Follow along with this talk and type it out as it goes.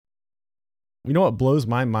You know what blows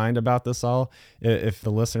my mind about this all, if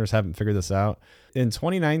the listeners haven't figured this out? In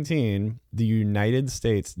 2019, the United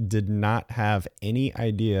States did not have any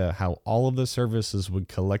idea how all of the services would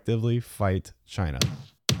collectively fight China.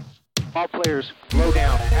 All players, low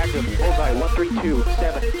down, active, bullseye,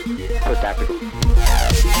 1327, for tactical.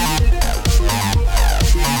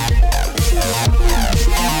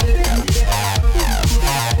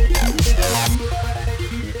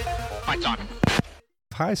 Lights on.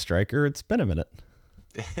 Hi, Stryker. It's been a minute.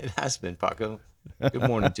 It has been, Paco. Good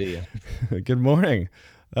morning to you. Good morning.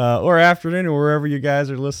 Or afternoon, or wherever you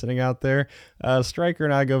guys are listening out there. Stryker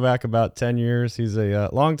and I go back about 10 years. He's a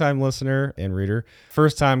longtime listener and reader,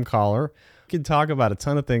 first-time caller. We could talk about a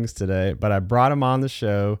ton of things today, but I brought him on the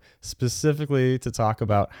show specifically to talk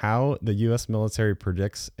about how the U.S. military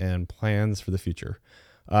predicts and plans for the future,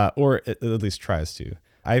 or at least tries to.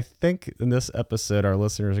 I think in this episode, our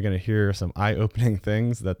listeners are going to hear some eye-opening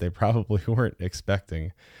things that they probably weren't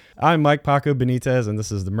expecting. I'm Mike Paco Benitez, and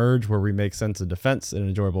this is The Merge, where we make sense of defense in an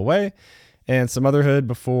enjoyable way. And some otherhood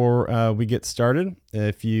before we get started.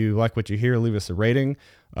 If you like what you hear, leave us a rating,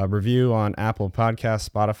 a review on Apple Podcasts,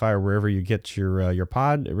 Spotify, or wherever you get your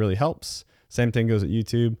pod. It really helps. Same thing goes at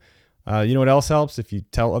YouTube. You know what else helps? If you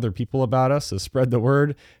tell other people about us, so spread the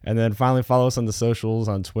word. And then finally follow us on the socials,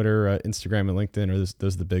 on Twitter, Instagram, and LinkedIn. Or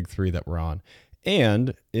those are the big three that we're on.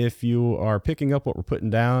 And if you are picking up what we're putting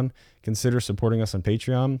down, consider supporting us on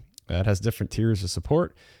Patreon. It has different tiers of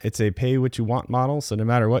support. It's a pay what you want model, so no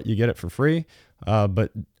matter what, you get it for free.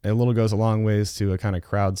 But a little goes a long ways to kind of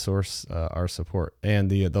crowdsource our support. And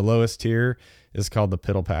the lowest tier is called the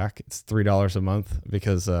Piddle Pack. It's $3 a month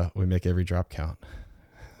because we make every drop count.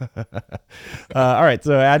 All right,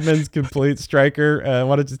 so admin's complete. Stryker,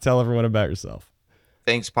 why don't you tell everyone about yourself?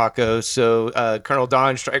 Thanks, Paco. So Colonel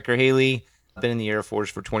Don Stryker Haley, I've been in the Air Force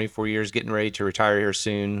for 24 years, getting ready to retire here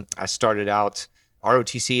soon. I started out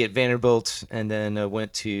ROTC at Vanderbilt and then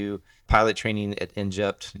went to pilot training at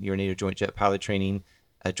NJEP, your Native Joint Jet pilot training.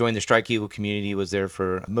 I joined the Strike Eagle community, was there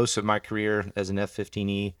for most of my career as an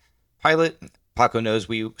F-15E pilot. Paco knows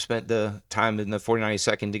we spent the time in the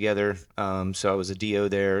 492nd together. So I was a DO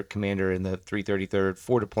there, commander in the 333rd,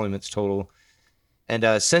 4 deployments total.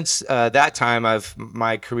 And since that time,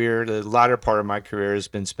 my career, the latter part of my career has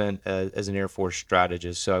been spent as an Air Force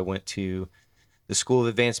strategist. So I went to the School of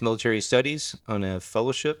Advanced Military Studies on a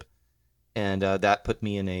fellowship, and that put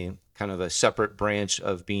me in a kind of a separate branch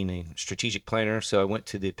of being a strategic planner. So I went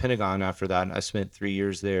to the Pentagon after that, and I spent 3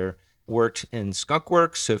 years there, worked in Skunk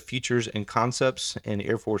Works, so Futures and Concepts and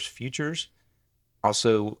Air Force Futures.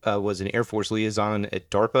 Also was an Air Force liaison at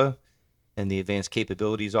DARPA and the Advanced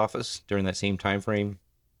Capabilities Office during that same time frame.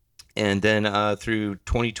 And then through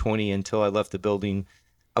 2020 until I left the building,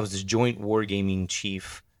 I was the Joint Wargaming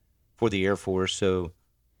Chief for the Air Force. So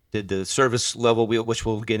did the service level, which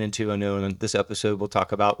we'll get into. I know in this episode we'll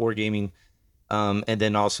talk about wargaming, and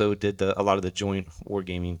then also did a lot of the joint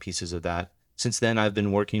wargaming pieces of that. Since then, I've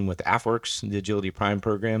been working with AFWERX, the Agility Prime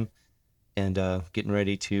program, and getting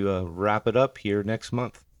ready to wrap it up here next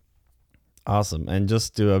month. Awesome. And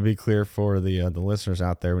just to be clear for the listeners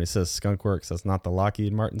out there, when it says Skunk Works, that's not the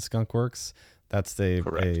Lockheed Martin Skunk Works. That's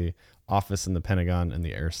a office in the Pentagon and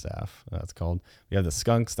the Air Staff. That's called. We have the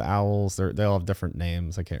skunks, the owls. They all have different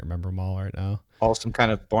names. I can't remember them all right now. All some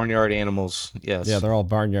kind of barnyard animals. Yes. Yeah, they're all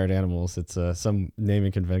barnyard animals. It's some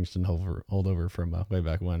naming convention hold over from way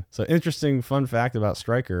back when. So interesting fun fact about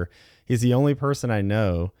Stryker. He's the only person I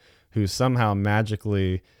know who somehow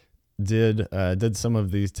magically did some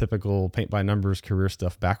of these typical paint by numbers career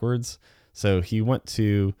stuff backwards. So he went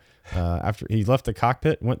to, after he left the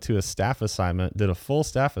cockpit, went to a staff assignment, did a full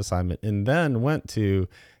staff assignment, and then went to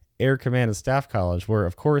Air Command and Staff College, where,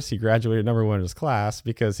 of course, he graduated number one in his class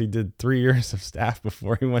because he did 3 years of staff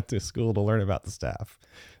before he went to school to learn about the staff.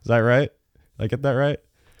 Is that right? Did I get that right?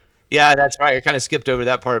 Yeah, that's right. I kind of skipped over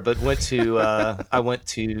that part, but I went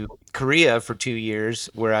to Korea for 2 years,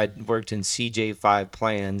 where I worked in CJ5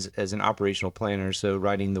 plans as an operational planner, so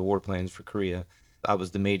writing the war plans for Korea. I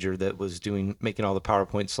was the major that was making all the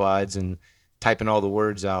PowerPoint slides and typing all the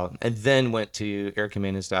words out, and then went to Air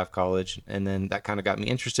Command and Staff College. And then that kind of got me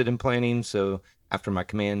interested in planning. So after my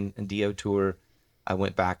command and DO tour, I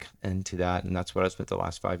went back into that, and that's what I spent the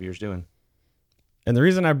last 5 years doing. And the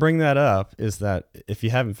reason I bring that up is that if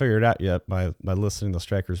you haven't figured it out yet by listening to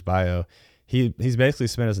Stryker's bio, he's basically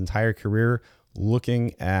spent his entire career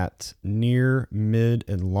looking at near, mid,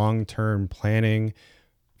 and long-term planning,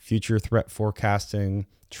 future threat forecasting,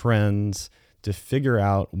 trends, to figure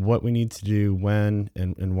out what we need to do when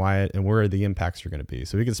and why and where the impacts are going to be.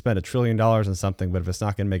 So we can spend $1 trillion on something, but if it's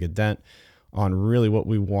not going to make a dent on really what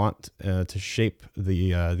we want to shape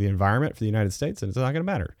the environment for the United States, and it's not going to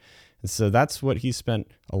matter. And so that's what he spent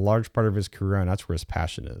a large part of his career on. That's where his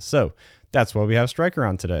passion is. So that's why we have Stryker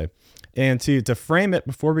on today. And to frame it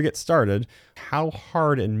before we get started, how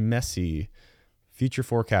hard and messy future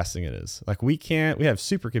forecasting it is. Like we have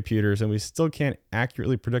supercomputers and we still can't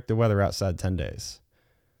accurately predict the weather outside 10 days.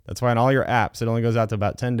 That's why in all your apps, it only goes out to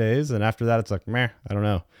about 10 days. And after that, it's like, meh, I don't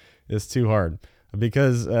know. It's too hard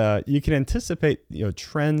because you can anticipate,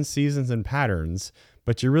 trends, seasons, and patterns,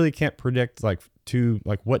 but you really can't predict like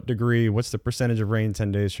what degree, what's the percentage of rain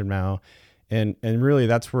 10 days from now. And really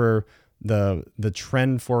that's where the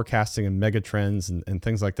trend forecasting and mega trends and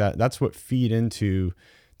things like that, that's what feed into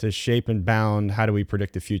to shape and bound how do we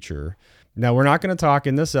predict the future. Now, we're not going to talk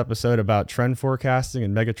in this episode about trend forecasting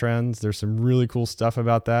and mega trends. There's some really cool stuff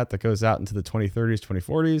about that goes out into the 2030s,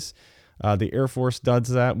 2040s. The Air Force does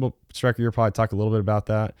that. Well, Stryker, you'll probably talk a little bit about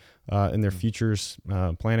that in their futures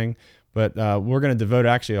planning. But we're going to devote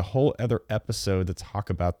actually a whole other episode to talk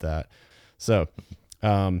about that. So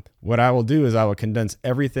what I will do is I will condense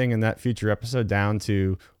everything in that future episode down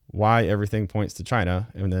to why everything points to China.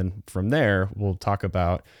 And then from there, we'll talk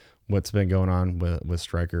about what's been going on with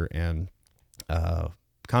Stryker and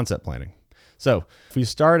concept planning. So if we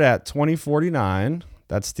start at 2049,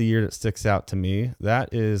 that's the year that sticks out to me.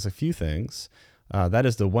 That is a few things. That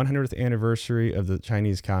is the 100th anniversary of the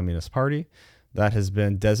Chinese Communist Party. That has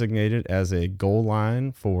been designated as a goal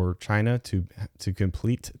line for China to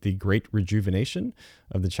complete the great rejuvenation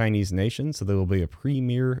of the Chinese nation. So they will be a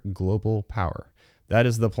premier global power. That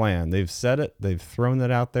is the plan. They've said it. They've thrown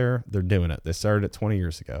that out there. They're doing it. They started it 20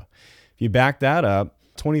 years ago. If you back that up,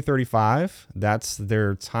 2035, that's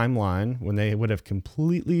their timeline when they would have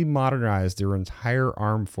completely modernized their entire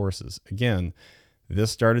armed forces. Again,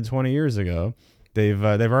 this started 20 years ago. They've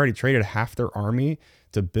already traded half their army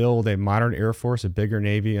to build a modern Air Force, a bigger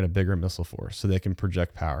Navy, and a bigger missile force so they can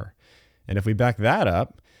project power. And if we back that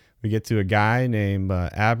up, we get to a guy named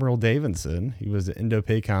Admiral Davidson. He was the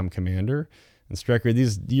Indo-PACOM commander. And Stryker,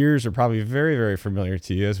 these years are probably very, very familiar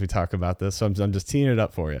to you as we talk about this. So I'm just teeing it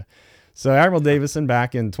up for you. So Admiral Davidson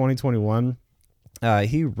back in 2021,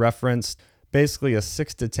 he referenced basically a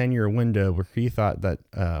 6 to 10 year window where he thought that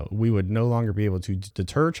we would no longer be able to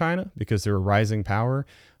deter China because they're a rising power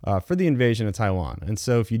for the invasion of Taiwan. And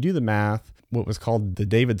so if you do the math, what was called the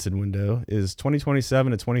Davidson window is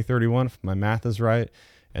 2027 to 2031, if my math is right.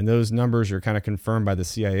 And those numbers are kind of confirmed by the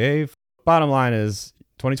CIA. Bottom line is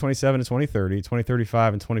 2027 to 2030,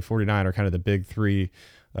 2035 and 2049 are kind of the big three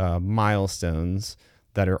milestones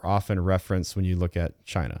that are often referenced when you look at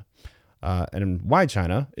China. And why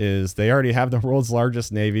China is they already have the world's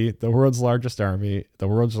largest Navy, the world's largest Army, the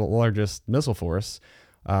world's largest missile force.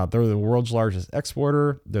 They're the world's largest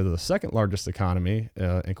exporter. They're the second largest economy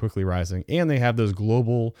and quickly rising. And they have those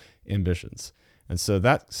global ambitions. And so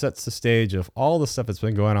that sets the stage of all the stuff that's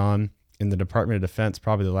been going on in the Department of Defense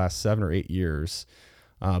probably the last 7 or 8 years.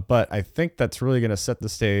 But I think that's really going to set the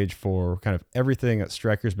stage for kind of everything that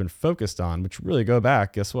Stryker's been focused on, which really go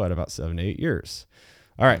back, guess what, about 7 to 8 years.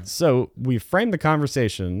 All right, so we framed the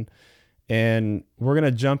conversation, and we're going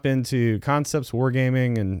to jump into concepts,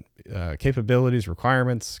 wargaming, and capabilities,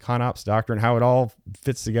 requirements, ConOps, doctrine, how it all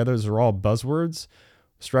fits together. Those are all buzzwords.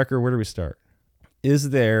 Stryker, where do we start?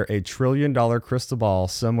 Is there a $1 trillion crystal ball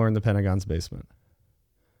somewhere in the Pentagon's basement?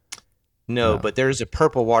 No, but there's a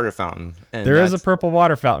purple water fountain. And there is a purple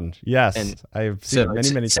water fountain. Yes, and I've seen it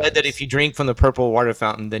many times. Said that if you drink from the purple water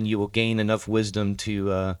fountain, then you will gain enough wisdom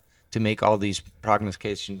to make all these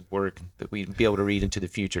prognostications work that we'd be able to read into the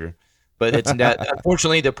future. But it's that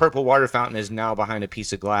unfortunately the purple water fountain is now behind a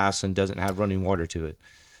piece of glass and doesn't have running water to it.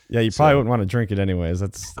 Yeah, you probably wouldn't want to drink it anyways.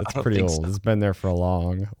 That's pretty old. So. It's been there for a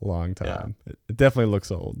long time. Yeah. It definitely looks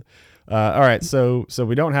old. All right, so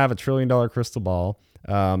we don't have a $1 trillion crystal ball.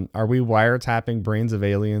 Are we wiretapping brains of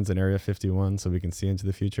aliens in Area 51 so we can see into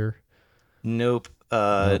the future? Nope.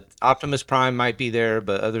 Optimus Prime might be there,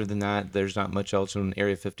 but other than that, there's not much else in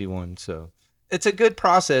Area 51. So it's a good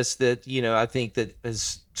process that, I think that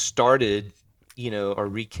has started, or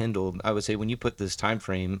rekindled. I would say when you put this time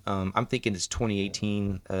frame, I'm thinking it's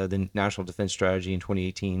 2018, the National Defense Strategy in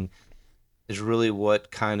 2018 is really what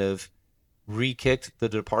kind of re-kicked the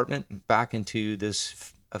department back into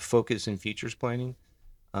this focus in futures planning.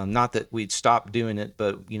 Not that we'd stopped doing it,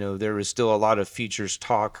 but, there was still a lot of futures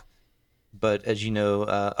talk. But as you know,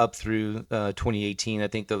 up through 2018, I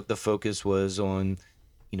think the focus was on,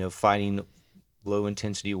 fighting low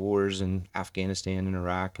intensity wars in Afghanistan and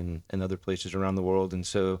Iraq and other places around the world. And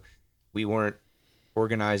so we weren't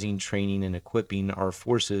organizing, training, and equipping our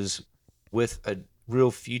forces with a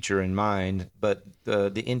real future in mind. But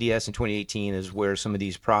the NDS in 2018 is where some of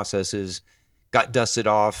these processes got dusted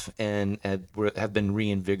off and have been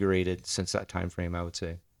reinvigorated since that time frame, I would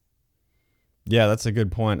say. Yeah, that's a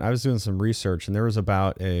good point. I was doing some research, and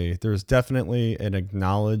there's definitely an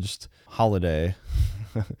acknowledged holiday.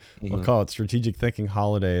 We'll call it strategic thinking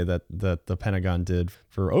holiday that the Pentagon did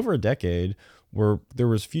for over a decade, where there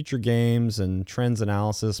was future games and trends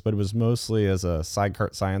analysis, but it was mostly as a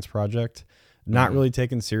sidecart science project, not really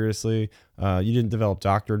taken seriously. You didn't develop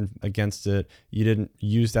doctrine against it. You didn't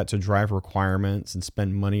use that to drive requirements and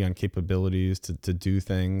spend money on capabilities to do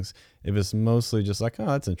things. It was mostly just like, oh,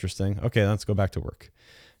 that's interesting. Okay, let's go back to work.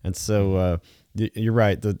 And so you're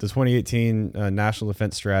right. The 2018 National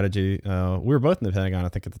Defense Strategy, we were both in the Pentagon, I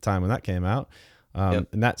think, at the time when that came out. And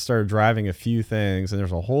that started driving a few things. And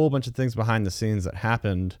there's a whole bunch of things behind the scenes that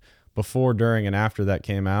happened before, during, and after that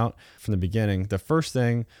came out from the beginning. The first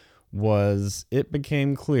thing was it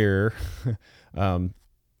became clear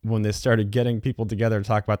when they started getting people together to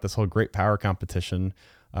talk about this whole great power competition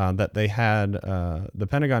that they had, the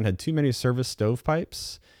Pentagon had too many service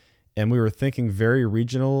stovepipes, and we were thinking very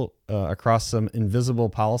regional across some invisible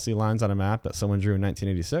policy lines on a map that someone drew in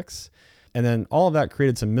 1986. And then all of that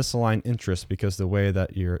created some misaligned interests because of the way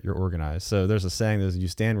that you're organized. So there's a saying that you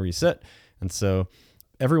stand where you sit. And so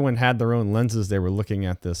everyone had their own lenses they were looking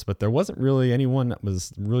at this, but there wasn't really anyone that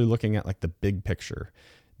was really looking at like the big picture.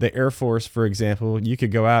 The Air Force, for example, you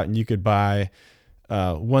could go out and you could buy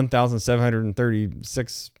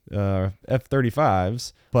 1,736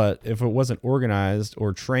 F-35s, but if it wasn't organized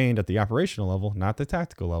or trained at the operational level, not the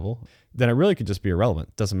tactical level, then it really could just be irrelevant.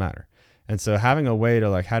 It doesn't matter. And so having a way to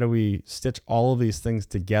like, how do we stitch all of these things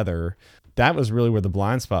together? That was really where the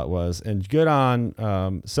blind spot was. And good on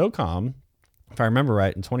SOCOM. If I remember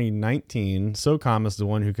right, in 2019, SOCOM is the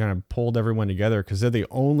one who kind of pulled everyone together because they're the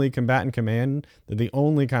only combatant command. They're the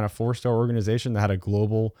only kind of four-star organization that had a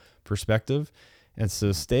global perspective. And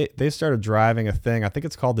so they started driving a thing, I think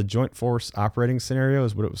it's called the Joint Force Operating Scenario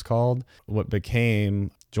is what it was called, what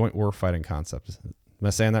became Joint Warfighting Concept. Am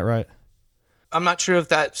I saying that right? I'm not sure if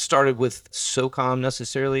that started with SOCOM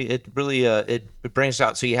necessarily. It really it branched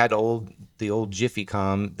out. So you had the old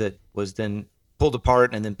JiffyCom that was then pulled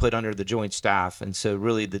apart and then put under the Joint Staff. And so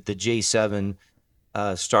really the J7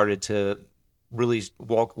 started to really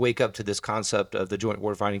wake up to this concept of the joint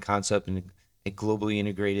warfighting concept and a globally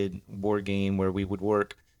integrated war game where we would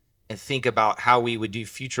work and think about how we would do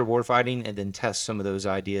future warfighting and then test some of those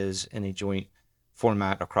ideas in a joint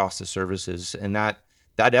format across the services. And that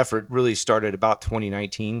effort really started about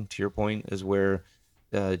 2019, to your point, is where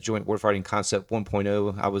Joint Warfighting Concept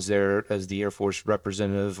 1.0, I was there as the Air Force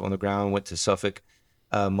representative on the ground, went to Suffolk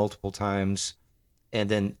multiple times. And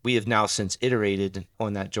then we have now since iterated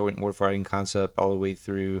on that Joint Warfighting Concept all the way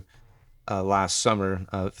through last summer,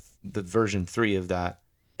 the version 3 of that.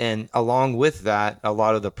 And along with that, a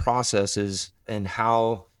lot of the processes and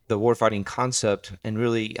how the warfighting concept, and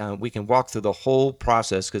really we can walk through the whole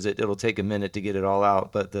process because it'll take a minute to get it all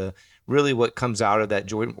out. But really what comes out of that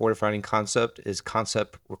joint warfighting concept is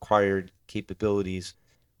concept required capabilities,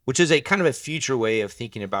 which is a kind of a future way of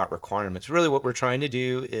thinking about requirements. Really what we're trying to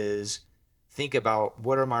do is think about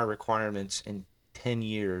what are my requirements in 10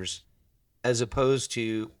 years, as opposed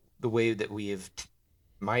to the way that we have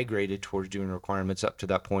migrated towards doing requirements up to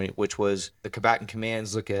that point, which was the combatant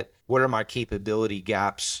commands look at what are my capability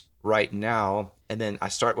gaps right now, and then I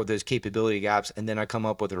start with those capability gaps, and then I come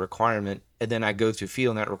up with a requirement, and then I go through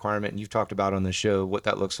fielding that requirement, and you've talked about on the show what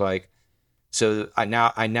that looks like. So I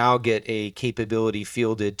now get a capability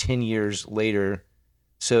fielded 10 years later.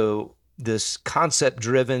 So this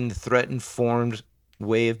concept-driven, threat-informed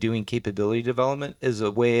way of doing capability development is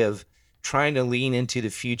a way of trying to lean into the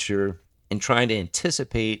future and trying to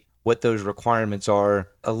anticipate what those requirements are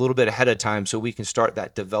a little bit ahead of time so we can start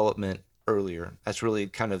that development earlier. That's really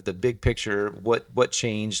kind of the big picture, what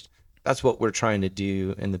changed. That's what we're trying to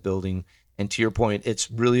do in the building. And to your point, it's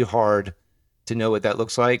really hard to know what that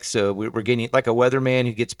looks like. So we're getting like a weatherman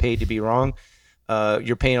who gets paid to be wrong.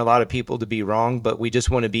 You're paying a lot of people to be wrong, but we just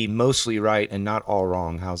want to be mostly right and not all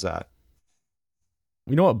wrong. How's that?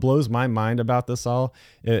 You know what blows my mind about this all,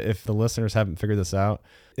 if the listeners haven't figured this out?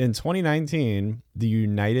 In 2019, the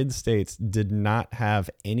United States did not have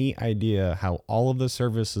any idea how all of the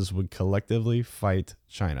services would collectively fight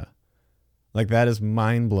China. Like, that is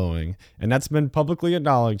mind-blowing. And that's been publicly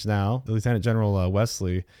acknowledged now. The Lieutenant General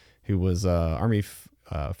Wesley, who was Army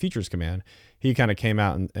Features Command, he kind of came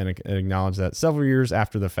out and acknowledged that several years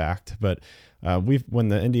after the fact. But when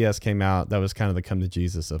the NDS came out, that was kind of the come to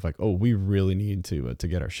Jesus of like, oh, we really need to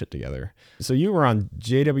get our shit together. So you were on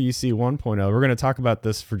JWC 1.0. We're going to talk about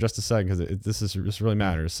this for just a second because this really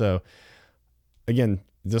matters. So again,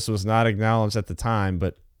 this was not acknowledged at the time,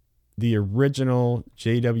 but the original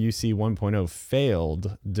JWC 1.0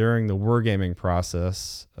 failed during the wargaming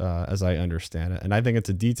process, as I understand it. And I think it's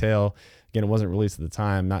a detail. Again, it wasn't released at the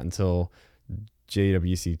time, not until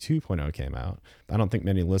JWC 2.0 came out. I don't think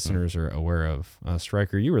many listeners are aware of.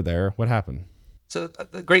 Stryker, you were there. What happened? So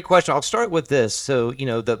a great question. I'll start with this. So,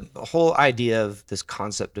 the whole idea of this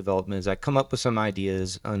concept development is I come up with some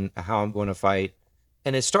ideas on how I'm going to fight.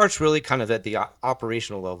 And it starts really kind of at the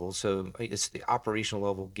operational level. So it's the operational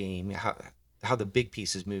level game, how the big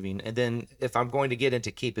piece is moving. And then if I'm going to get into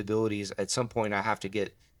capabilities, at some point I have to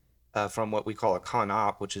get from what we call a con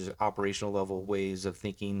op, which is operational level ways of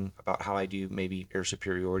thinking about how I do maybe air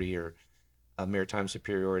superiority or maritime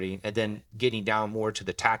superiority. And then getting down more to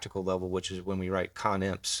the tactical level, which is when we write con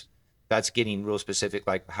imps. That's getting real specific,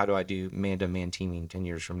 like how do I do man-to-man teaming 10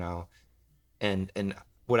 years from now? And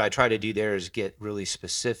what I try to do there is get really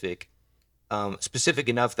specific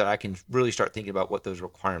enough that I can really start thinking about what those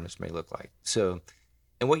requirements may look like. So,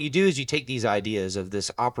 and what you do is you take these ideas of this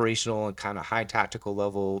operational and kind of high tactical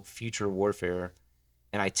level future warfare,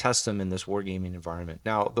 and I test them in this wargaming environment.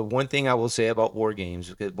 Now, the one thing I will say about war games,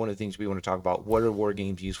 because one of the things we want to talk about, what are war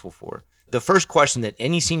games useful for? The first question that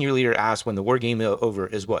any senior leader asks when the war game is over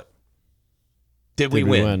is what? Did we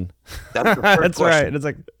win? That's the first That's question. right. It's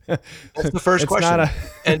like that's the first question.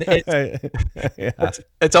 And yeah.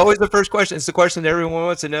 it's always the first question. It's the question that everyone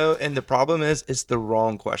wants to know. And the problem is it's the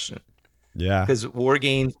wrong question. Yeah. Because war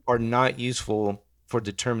games are not useful for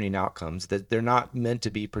determining outcomes. That they're not meant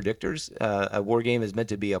to be predictors. A war game is meant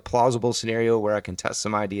to be a plausible scenario where I can test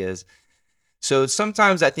some ideas. So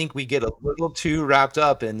sometimes I think we get a little too wrapped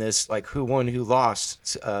up in this, like who won, who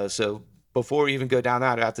lost. So before we even go down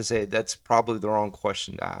that, I have to say that's probably the wrong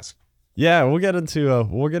question to ask. Yeah, we'll get into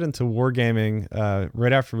wargaming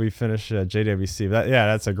right after we finish JWC.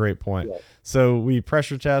 That's a great point. Yeah. So we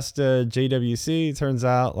pressure tested JWC. Turns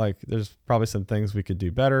out like there's probably some things we could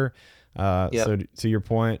do better. So to your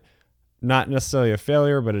point, not necessarily a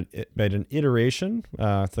failure, but an iteration.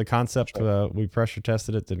 The concept we pressure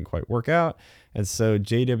tested it didn't quite work out, and so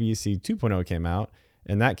JWC 2.0 came out.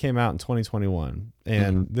 And that came out in 2021.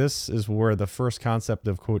 And this is where the first concept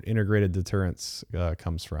of, quote, integrated deterrence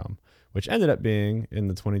comes from, which ended up being in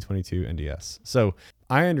the 2022 NDS. So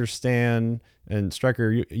I understand, and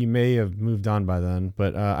Stryker, you may have moved on by then,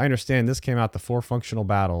 but I understand this came out the 4 functional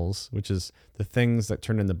battles, which is the things that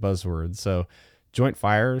turn into buzzwords. So joint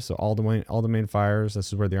fires, so all domain fires, this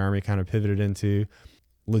is where the Army kind of pivoted into.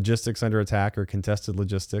 Logistics under attack or contested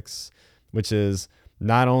logistics, which is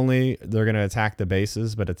not only they're going to attack the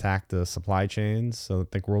bases, but attack the supply chains. So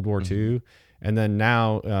think World War II. And then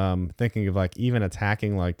now thinking of like even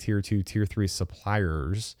attacking like tier 2, tier 3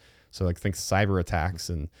 suppliers. So like think cyber attacks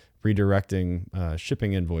and redirecting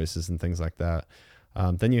shipping invoices and things like that.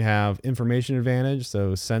 Then you have information advantage.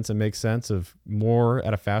 So sense and make sense of more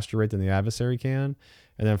at a faster rate than the adversary can.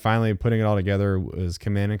 And then finally putting it all together is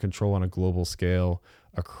command and control on a global scale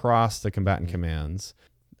across the combatant commands,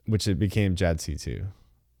 which it became JADC2.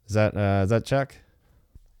 Is that check?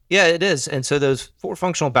 Yeah, it is. And so those 4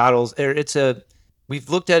 functional battles, we've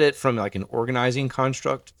looked at it from like an organizing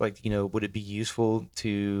construct, like, would it be useful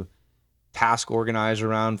to task organize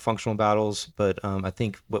around functional battles? But I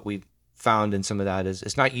think what we've found in some of that is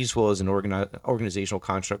it's not useful as an organizational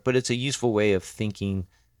construct, but it's a useful way of thinking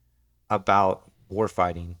about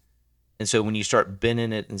warfighting. And so when you start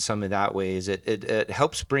bending it in some of that ways, it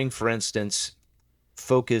helps bring, for instance,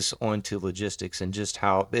 focus onto logistics and just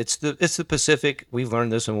how it's the Pacific. We've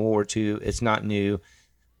learned this in World War II. It's not new,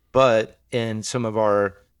 but in some of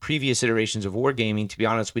our previous iterations of wargaming, to be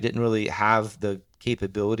honest, we didn't really have the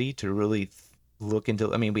capability to really look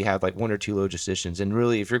into. I mean, we have like 1 or 2 logisticians, and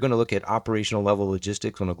really, if you're going to look at operational level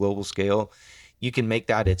logistics on a global scale, you can make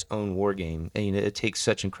that its own wargame, and it takes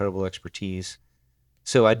such incredible expertise.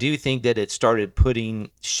 So I do think that it started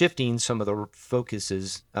shifting some of the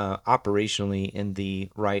focuses operationally in the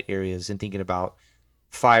right areas and thinking about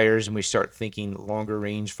fires, and we start thinking longer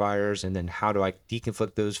range fires, and then how do I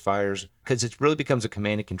deconflict those fires? Because it really becomes a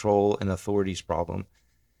command and control and authorities problem.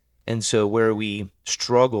 And so where we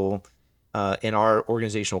struggle in our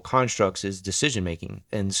organizational constructs is decision making.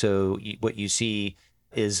 And so what you see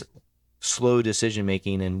is slow decision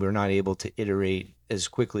making, and we're not able to iterate as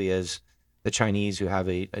quickly as the Chinese, who have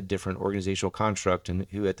a different organizational construct and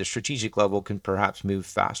who at the strategic level can perhaps move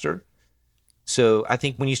faster. So I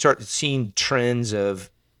think when you start seeing trends of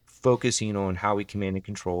focusing on how we command and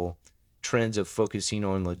control, trends of focusing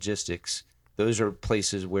on logistics, those are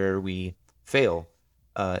places where we fail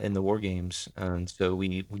in the war games. And so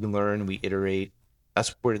we learn, we iterate.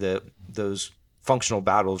 That's where those functional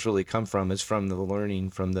battles really come from, is from the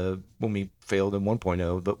learning from the when we failed in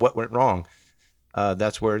 1.0, but what went wrong.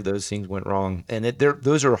 That's where those things went wrong, and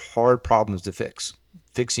those are hard problems to fix.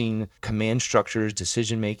 Fixing command structures,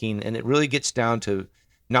 decision making, and it really gets down to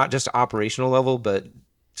not just operational level, but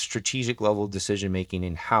strategic level decision making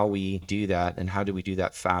and how we do that and how do we do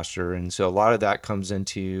that faster. And so a lot of that comes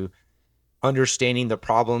into understanding the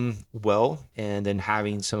problem well and then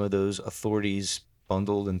having some of those authorities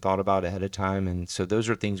bundled and thought about ahead of time. And so those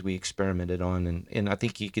are things we experimented on. And I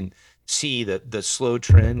think you can see the slow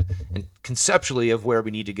trend and conceptually of where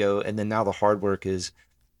we need to go. And then now the hard work is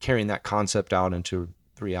carrying that concept out into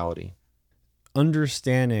reality.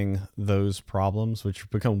 Understanding those problems, which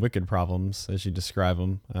become wicked problems as you describe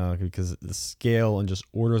them, because the scale and just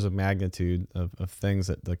orders of magnitude of things,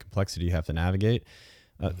 that the complexity you have to navigate,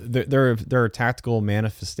 there are tactical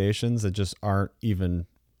manifestations that just aren't even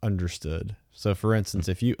understood. So, for instance,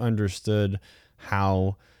 if you understood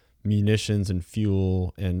how munitions and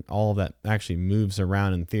fuel and all of that actually moves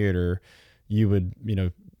around in theater, you would,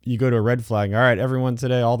 you go to a red flag. All right, everyone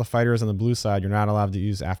today, all the fighters on the blue side, you're not allowed to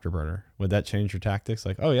use afterburner. Would that change your tactics?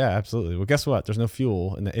 Like, oh yeah, absolutely. Well, guess what? There's no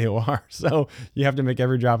fuel in the AOR, so you have to make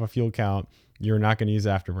every drop of fuel count. You're not going to use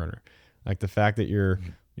afterburner. Like the fact that you're,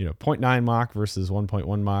 0.9 Mach versus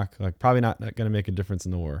 1.1 Mach, like probably not going to make a difference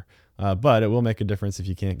in the war. But it will make a difference if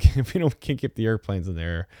you can't keep the airplanes in the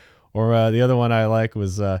air. Or the other one I like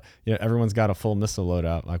was, everyone's got a full missile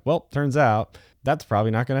loadout. Like, well, turns out that's probably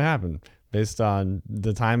not going to happen based on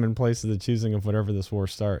the time and place of the choosing of whatever this war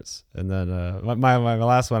starts. And then my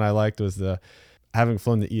last one I liked was having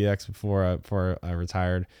flown the EX before I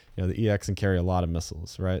retired. The EX can carry a lot of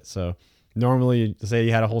missiles, right? So normally, say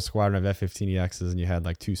you had a whole squadron of F-15 EXs and you had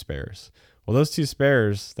like 2 spares. Well, those 2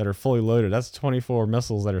 spares that are fully loaded, that's 24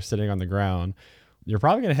 missiles that are sitting on the ground. You're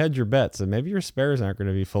probably going to hedge your bets, and maybe your spares aren't going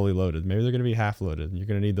to be fully loaded. Maybe they're going to be half loaded, and you're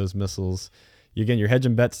going to need those missiles. Again, you're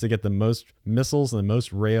hedging bets to get the most missiles and the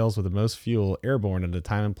most rails with the most fuel airborne at the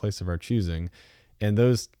time and place of our choosing. And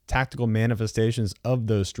those tactical manifestations of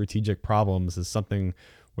those strategic problems is something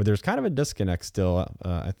where there's kind of a disconnect still,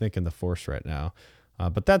 I think, in the force right now.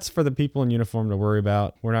 But that's for the people in uniform to worry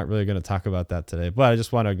about. We're not really going to talk about that today, but I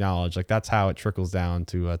just want to acknowledge, like, that's how it trickles down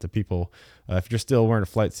to people. If you're still wearing a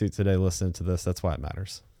flight suit today, listening to this, that's why it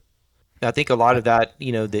matters. I think a lot of that,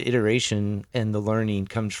 the iteration and the learning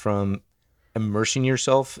comes from immersing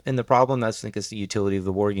yourself in the problem. I think it's the utility of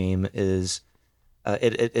the war game is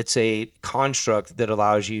it's a construct that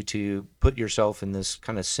allows you to put yourself in this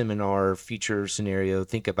kind of seminar future scenario,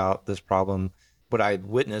 think about this problem. What I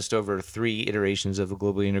witnessed over 3 iterations of a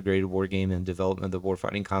globally integrated war game and development of the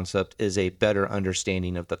warfighting concept is a better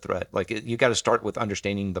understanding of the threat. Like you got to start with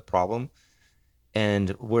understanding the problem. And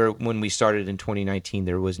when we started in 2019,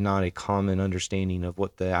 there was not a common understanding of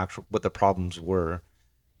what the problems were.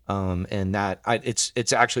 And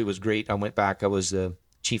it's actually was great. I went back. I was the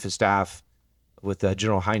chief of staff with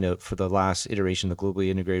General Highnote for the last iteration of the globally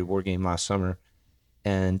integrated war game last summer,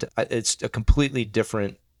 and it's a completely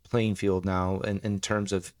different playing field now in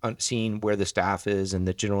terms of seeing where the staff is and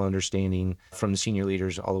the general understanding from the senior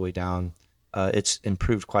leaders all the way down. It's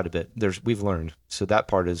improved quite a bit. We've learned, so that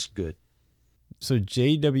part is good. So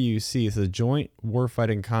JWC is the Joint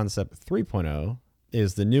Warfighting Concept 3.0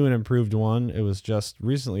 is the new and improved one. It was just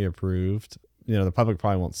recently approved. The public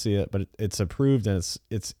probably won't see it, but it's approved and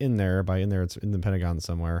it's in there. By in there, it's in the Pentagon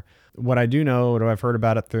somewhere. What I do know, what I've heard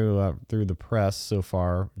about it through the press so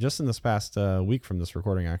far, just in this past week from this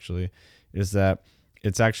recording actually, is that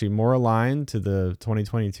it's actually more aligned to the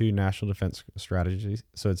 2022 National Defense Strategy.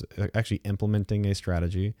 So it's actually implementing a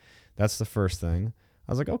strategy. That's the first thing.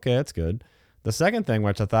 I was like, okay, that's good. The second thing,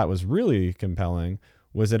 which I thought was really compelling,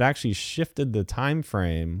 was it actually shifted the time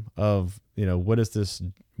frame of, what is this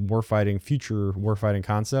future warfighting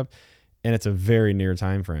concept? And it's a very near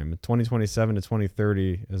time frame. 2027 to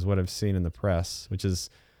 2030 is what I've seen in the press, which is,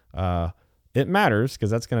 it matters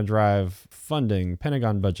because that's going to drive funding,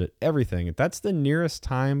 Pentagon budget, everything. That's the nearest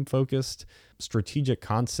time-focused strategic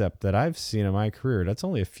concept that I've seen in my career. That's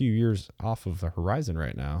only a few years off of the horizon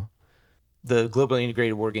right now. The globally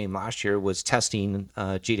integrated war game last year was testing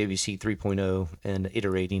JWC 3.0 and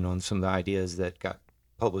iterating on some of the ideas that got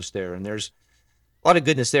published there. And there's a lot of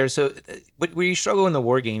goodness there. So where you struggle in the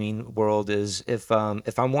wargaming world is if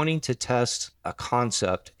I'm wanting to test a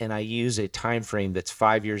concept and I use a time frame that's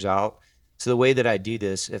 5 years out, So the way that I do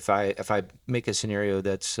this, if I make a scenario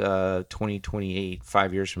that's 2028,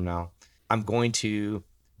 5 years from now, I'm going to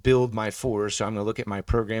build my force. So I'm going to look at my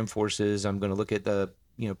program forces. I'm going to look at the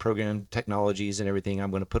program technologies and everything. I'm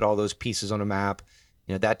going to put all those pieces on a map.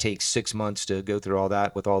 That takes 6 months to go through all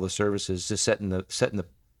that with all the services, just setting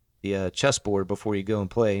the chessboard before you go and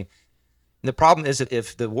play. And the problem is that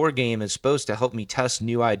if the war game is supposed to help me test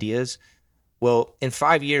new ideas, well, in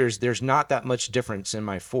 5 years, there's not that much difference in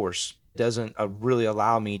my force. It doesn't really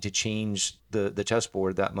allow me to change the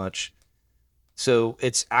chessboard that much. So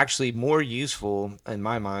it's actually more useful in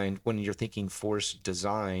my mind when you're thinking force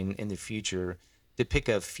design in the future to pick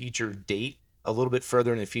a future date a little bit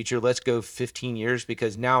further in the future. Let's go 15 years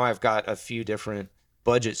because now I've got a few different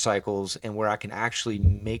budget cycles and where I can actually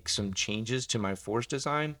make some changes to my force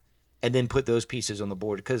design and then put those pieces on the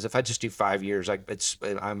board. Because if I just do 5 years, I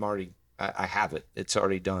have it. It's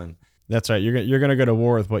already done. That's right. You're gonna go to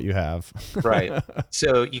war with what you have. Right.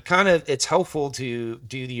 So it's helpful to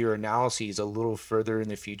do your analyses a little further in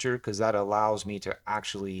the future because that allows me to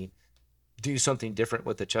actually do something different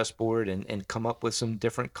with the chessboard and come up with some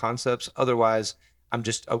different concepts. Otherwise, I'm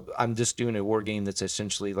just doing a war game that's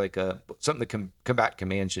essentially like something the combat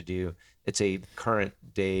command should do. It's a current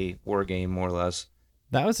day war game, more or less.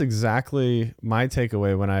 That was exactly my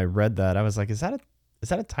takeaway when I read that. I was like, is that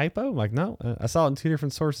a typo? I'm like, no, I saw it in two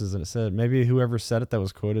different sources and it said maybe whoever said it that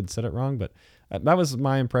was quoted said it wrong, but that was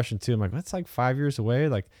my impression too. I'm like, that's like 5 years away.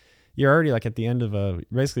 Like you're already like at the end of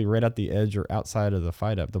basically right at the edge or outside of the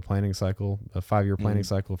fight up, the planning cycle, a 5-year planning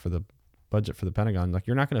cycle for the budget for the Pentagon. Like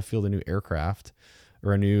you're not going to field a new aircraft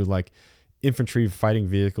or a new like infantry fighting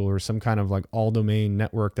vehicle or some kind of like all domain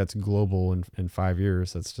network that's global in 5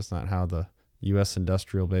 years. That's just not how the U.S.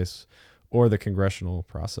 industrial base or the congressional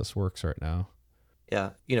process works right now.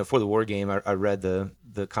 Yeah, for the war game, I read the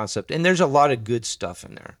concept, and there's a lot of good stuff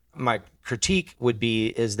in there. My critique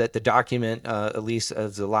is that the document, at least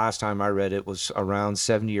as the last time I read it, was around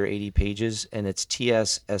 70 or 80 pages, and it's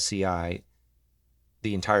TS-SCI,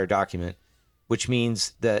 the entire document, which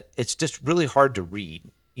means that it's just really hard to read,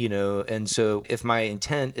 And so if my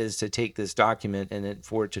intent is to take this document and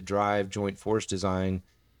for it to drive joint force design,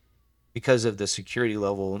 because of the security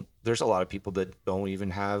level, there's a lot of people that don't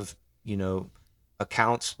even have,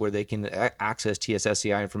 accounts where they can access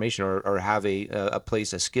TS-SCI information or have a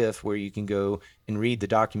place, a SCIF, where you can go and read the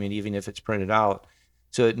document, even if it's printed out.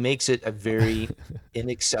 So it makes it a very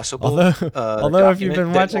inaccessible. Although if you've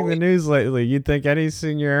been watching the news lately, you'd think any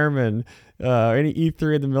senior airman, any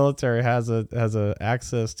E3 in the military has a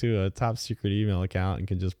access to a top secret email account and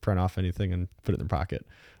can just print off anything and put it in their pocket.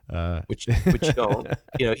 Which you don't,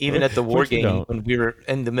 even at the war game, when we were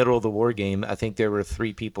in the middle of the war game, I think there were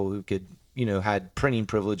 3 people who could, had printing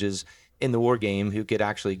privileges in the war game who could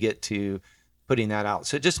actually get to putting that out.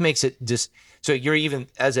 So it just makes it so you're even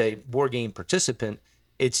as a war game participant,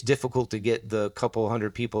 it's difficult to get the couple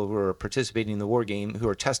hundred people who are participating in the war game who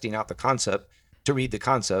are testing out the concept to read the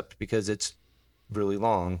concept because it's really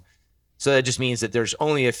long. So that just means that there's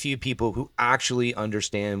only a few people who actually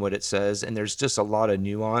understand what it says, and there's just a lot of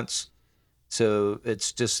nuance. So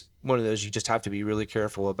it's just one of those you just have to be really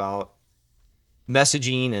careful about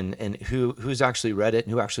messaging and who's actually read it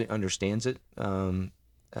and who actually understands it.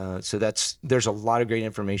 So there's a lot of great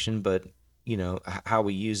information, but how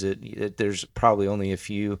we use it, there's probably only a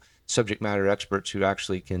few subject matter experts who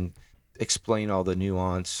actually can explain all the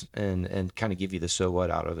nuance and kind of give you the so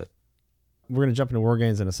what out of it. We're going to jump into war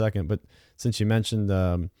games in a second, but since you mentioned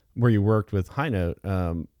where you worked with High Note,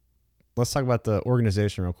 let's talk about the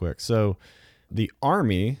organization real quick. So the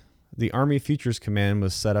Army Futures Command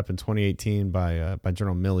was set up in 2018 by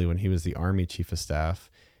General Milley when he was the Army Chief of Staff,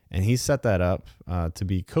 and he set that up to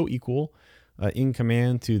be co-equal in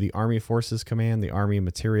command to the Army Forces Command, the Army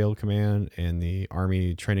Materiel Command, and the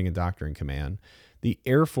Army Training and Doctrine Command. The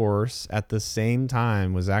Air Force at the same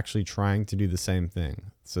time was actually trying to do the same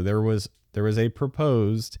thing. So there was a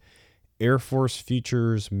proposed Air Force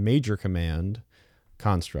Futures Major Command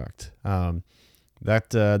construct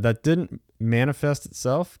that didn't manifest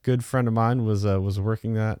itself. Good friend of mine was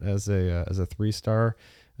working that as a 3-star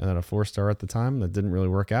and then a 4-star at the time. That didn't really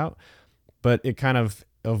work out, but it kind of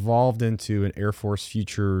evolved into an Air Force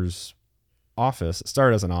Futures office. It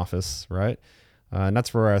started as an office, right? And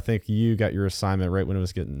that's where I think you got your assignment right when it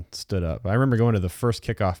was getting stood up. I remember going to the first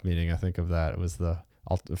kickoff meeting. I think of that. It was the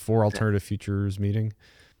 4 Alternative Futures meeting.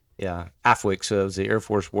 Yeah, AFWIC, so it was the Air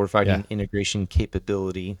Force Warfighting Integration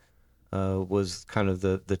Capability, was kind of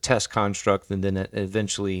the test construct, and then it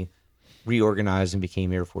eventually reorganized and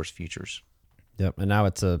became Air Force Futures. Yep, and now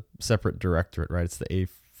it's a separate directorate, right? It's the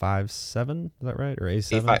A57, is that right? Or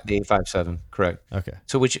A7? A5, the A57, correct. Okay.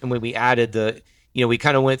 So when we added we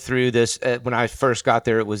kind of went through this when I first got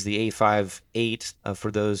there. It was the A58.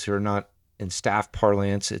 For those who are not in staff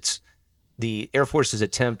parlance, it's the Air Force's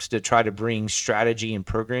attempt to try to bring strategy and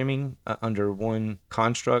programming under one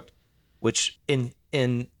construct, which in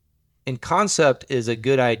concept is a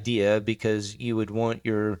good idea because you would want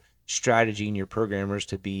your strategy and your programmers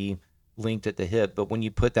to be linked at the hip. But when you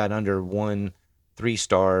put that under one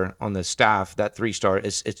 3-star on the staff, that 3-star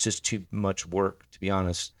it's just too much work, to be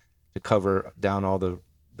honest, to cover down all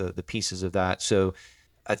the pieces of that. So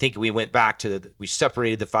I think we went back to we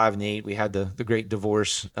separated the 5 and 8. We had the great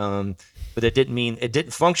divorce, but it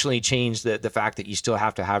didn't functionally change the fact that you still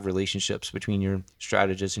have to have relationships between your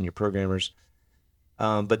strategists and your programmers.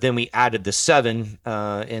 But then we added the 7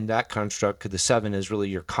 in that construct, because the 7 is really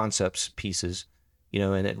your concepts pieces,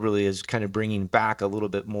 and it really is kind of bringing back a little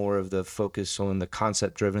bit more of the focus on the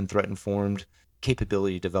concept-driven, threat-informed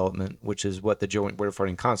capability development, which is what the Joint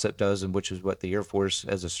Warfighting Concept does, and which is what the Air Force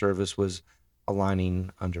as a service was aligning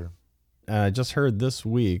under. I just heard this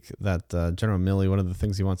week that General Milley, one of the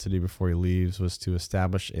things he wants to do before he leaves was to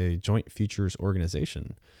establish a Joint Futures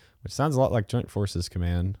Organization, which sounds a lot like Joint Forces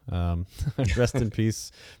Command. Rest in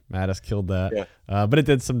peace. Mattis killed that. Yeah. But it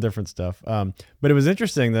did some different stuff. But it was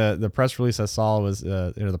interesting. The press release I saw was,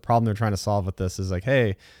 the problem they're trying to solve with this is like,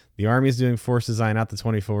 hey, the Army is doing force design out to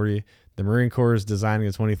 2040. The Marine Corps is designing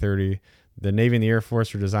to 2030. The Navy and the Air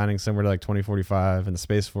Force are designing somewhere to like 2045, and the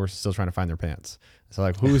Space Force is still trying to find their pants. So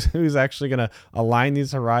like, who's actually going to align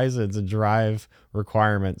these horizons and drive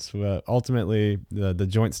requirements? Ultimately, the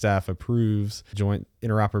Joint Staff approves joint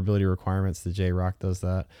interoperability requirements. The JROC does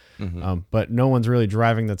that. Mm-hmm. But no one's really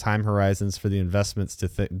driving the time horizons for the investments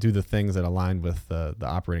to do the things that align with the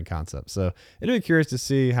operating concept. So it'll be curious to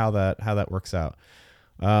see how that works out.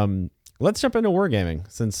 Let's jump into wargaming,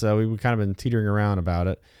 since we've kind of been teetering around about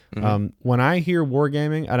it. Mm-hmm. When I hear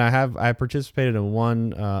wargaming, and I participated in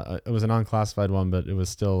one, it was an unclassified one, but it was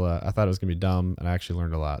still, I thought it was going to be dumb, and I actually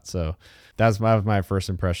learned a lot. So that's my first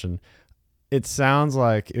impression. It sounds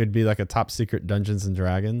like it would be like a top secret Dungeons and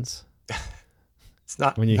Dragons. It's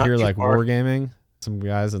not. When you not hear like far. wargaming, some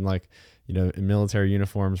guys in in military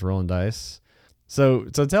uniforms rolling dice. So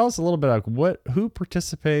tell us a little bit like who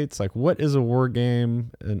participates, like what is a war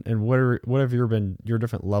game, and what have been your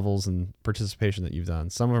different levels and participation that you've done?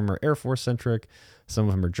 Some of them are Air Force centric, some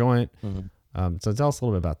of them are joint. Mm-hmm. So tell us a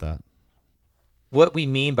little bit about that. What we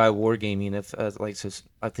mean by wargaming,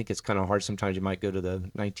 I think it's kind of hard. Sometimes you might go to the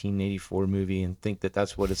 1984 movie and think that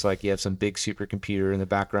that's what it's like. You have some big supercomputer in the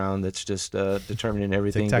background that's just determining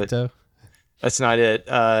everything. Tic-tac-toe? That's not it.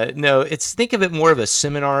 No, think of it more of a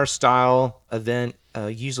seminar style event,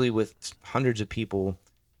 usually with hundreds of people,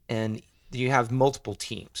 and you have multiple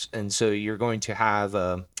teams. And so you're going to have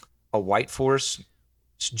a white force.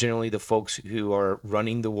 It's generally the folks who are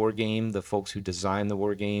running the war game, the folks who design the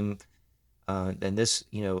war game. And this,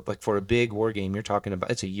 like for a big war game, you're talking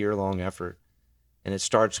about, it's a year-long effort. And it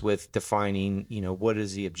starts with defining, what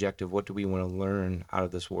is the objective? What do we want to learn out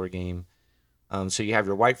of this war game? So you have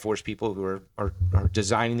your white force people who are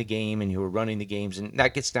designing the game and who are running the games, and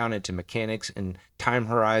that gets down into mechanics and time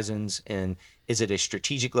horizons. And is it a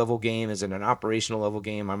strategic level game? Is it an operational level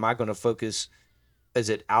game? Am I going to focus? Is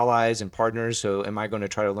it allies and partners? So am I going to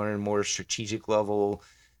try to learn more strategic level,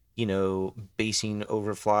 basing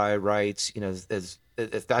overfly rights? If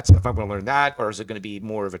I'm going to learn that, or is it going to be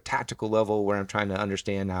more of a tactical level where I'm trying to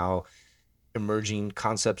understand how emerging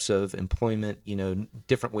concepts of employment,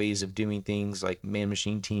 different ways of doing things like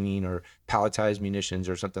man-machine teaming or palletized munitions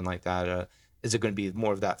or something like that. Is it going to be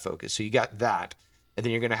more of that focus? So you got that. And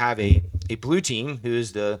then you're going to have a blue team who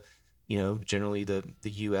is generally the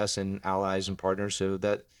U.S. and allies and partners. So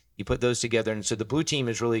that you put those together. And so the blue team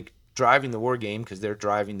is really driving the war game because they're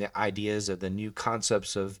driving the ideas of the new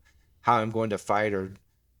concepts of how I'm going to fight, or,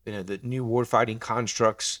 the new warfighting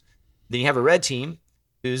constructs. Then you have a red team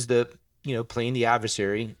who's playing the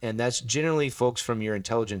adversary, and that's generally folks from your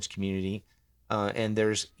intelligence community. And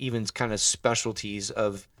there's even kind of specialties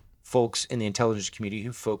of folks in the intelligence community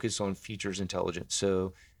who focus on futures intelligence.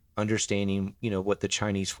 So understanding, what the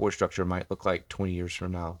Chinese force structure might look like 20 years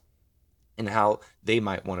from now and how they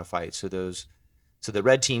might want to fight. So the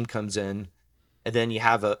red team comes in, and then you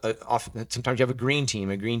have sometimes you have a green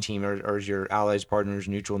team. A green team are your allies, partners,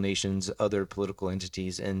 neutral nations, other political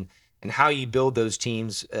entities. And how you build those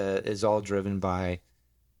teams is all driven by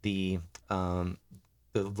the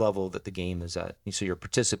level that the game is at. So your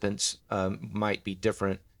participants might be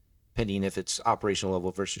different depending if it's operational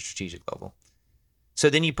level versus strategic level. So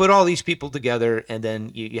then you put all these people together, and then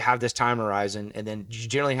you have this time horizon, and then you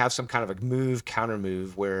generally have some kind of a move, counter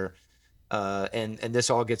move where, and this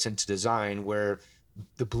all gets into design where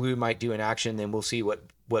the blue might do an action, then we'll see what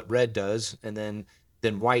red does, and then the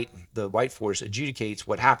white force adjudicates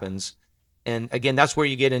what happens. And again, that's where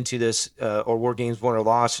you get into this, or war games won or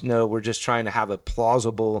lost. No, we're just trying to have a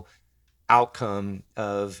plausible outcome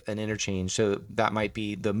of an interchange. So that might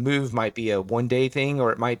be, the move might be a 1 day thing,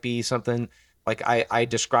 or it might be something like I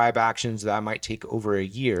describe actions that I might take over a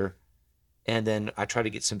year, and then I try to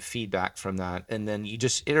get some feedback from that. And then you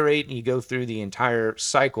just iterate and you go through the entire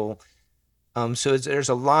cycle. So there's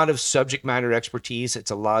a lot of subject matter expertise.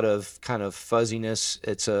 It's a lot of kind of fuzziness.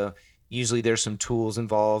 Usually there's some tools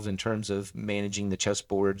involved in terms of managing the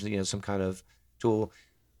chessboard, some kind of tool.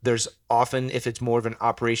 There's often, if it's more of an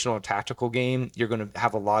operational or tactical game, you're going to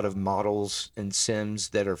have a lot of models and sims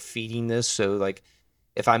that are feeding this. So like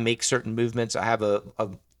if I make certain movements, I have a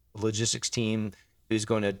logistics team who's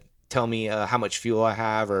going to tell me how much fuel I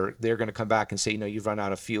have, or they're going to come back and say, you've run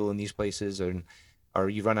out of fuel in these places, or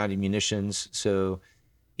you run out of munitions. So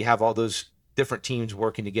you have all those different teams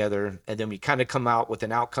working together, and then we kind of come out with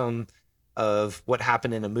an outcome of what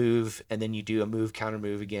happened in a move, and then you do a move, counter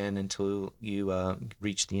move again until you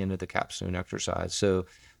reach the end of the capstone exercise. So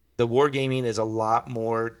the wargaming is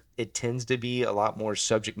it tends to be a lot more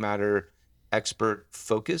subject matter expert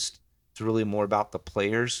focused. It's really more about the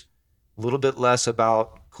players, a little bit less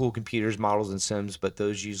about cool computers, models, and sims, but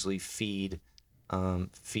those usually feed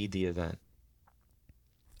the event.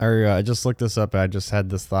 I just looked this up. I just had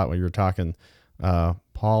this thought while you were talking.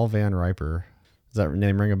 Paul Van Riper. Does that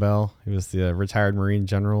name ring a bell? He was the retired Marine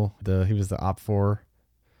general. He was the Op 4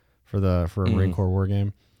 for a Marine Corps war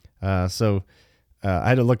game. So I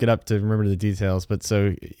had to look it up to remember the details. But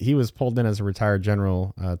so he was pulled in as a retired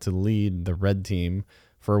general to lead the red team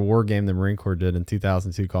for a war game the Marine Corps did in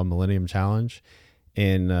 2002 called Millennium Challenge,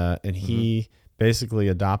 and he basically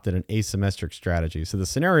adopted an asymmetric strategy. So the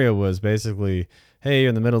scenario was basically, hey, you're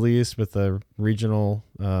in the Middle East with a regional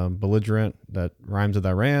belligerent that rhymes with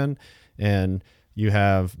Iran, and you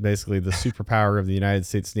have basically the superpower of the United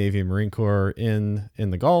States Navy and Marine Corps in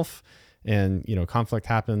the Gulf, and conflict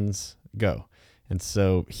happens, go. And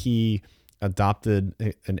so he adopted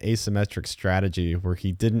an asymmetric strategy where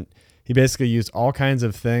he basically used all kinds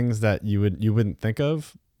of things that you wouldn't think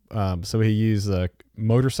of. So he used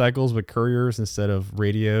motorcycles with couriers instead of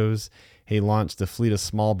radios. He launched a fleet of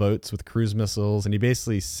small boats with cruise missiles, and he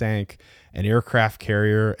basically sank an aircraft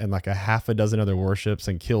carrier and like a half a dozen other warships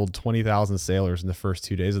and killed 20,000 sailors in the first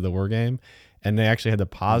 2 days of the war game. And they actually had to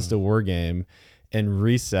pause the war game and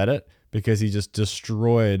reset it because he just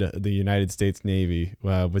destroyed the United States Navy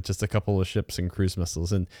with just a couple of ships and cruise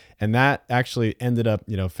missiles. And that actually ended up,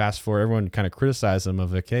 fast forward, everyone kind of criticized him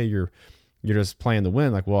of like, hey, you're just playing to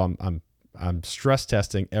win. Like, well, I'm stress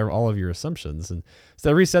testing all of your assumptions. And so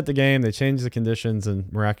they reset the game, they changed the conditions,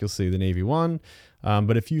 and miraculously the Navy won.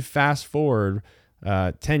 But if you fast forward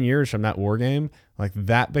 10 years from that war game, like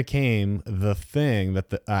that became the thing that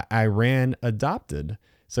the Iran adopted.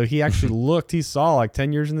 So he actually he saw like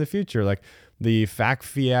 10 years in the future, like the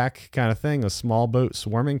FAC-FIAC kind of thing, a small boat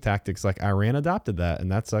swarming tactics, like Iran adopted that. And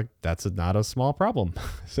that's not a small problem.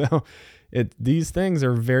 So these things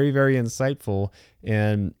are very, very insightful,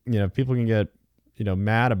 and people can get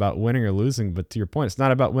mad about winning or losing, but to your point, it's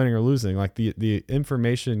not about winning or losing. Like the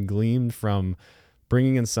information gleaned from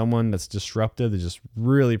bringing in someone that's disruptive, that just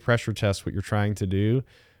really pressure test what you're trying to do.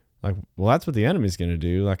 Like, well, that's what the enemy's going to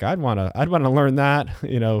do. Like, I'd want to learn that,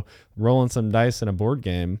 rolling some dice in a board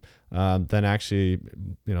game, than actually,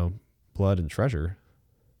 blood and treasure.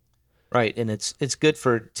 Right, and it's good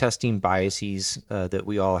for testing biases that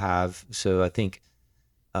we all have. So I think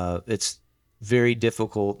it's very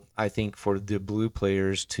difficult, I think, for the blue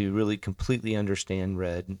players to really completely understand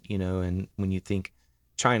red. And when you think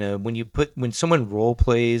China, when someone role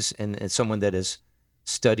plays and someone that has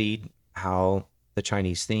studied how the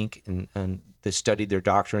Chinese think and they studied their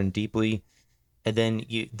doctrine deeply, and then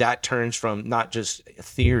that turns from not just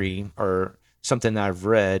theory or something that I've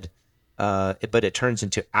read. But it turns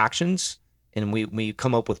into actions, and we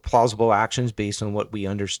come up with plausible actions based on what we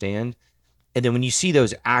understand. And then when you see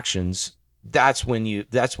those actions, that's when you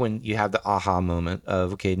have the aha moment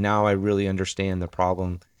of, okay, now I really understand the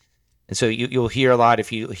problem. And so you'll hear a lot,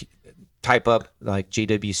 if you type up like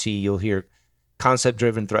JWC, you'll hear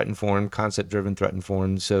concept-driven threat informed, concept-driven threat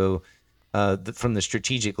informed. So from the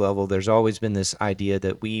strategic level, there's always been this idea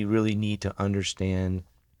that we really need to understand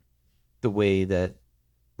the way that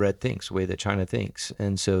red thinks, the way that China thinks.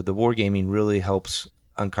 And so the wargaming really helps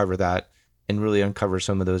uncover that and really uncover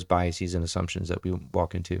some of those biases and assumptions that we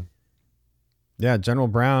walk into. Yeah, General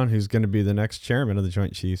Brown, who's going to be the next chairman of the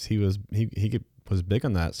Joint Chiefs, he was big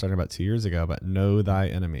on that starting about 2 years ago. But know thy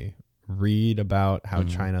enemy. Read about how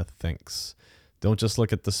China thinks. Don't just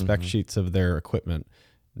look at the spec sheets of their equipment.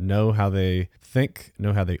 Know how they think.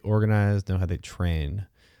 Know how they organize. Know how they train.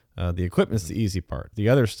 The equipment's the easy part. The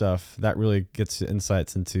other stuff that really gets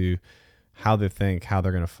insights into how they think, how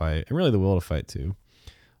they're going to fight, and really the will to fight too.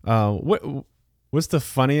 What's the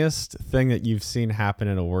funniest thing that you've seen happen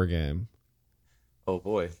in a war game? Oh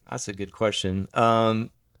boy, that's a good question.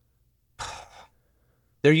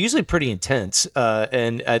 They're usually pretty intense,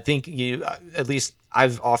 and I think at least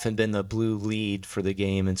I've often been the blue lead for the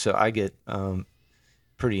game, and so I get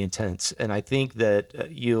pretty intense. And I think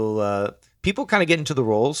that people kind of get into the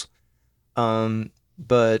roles,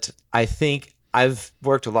 but I think I've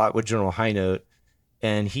worked a lot with General Highnote,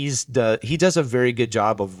 and he does a very good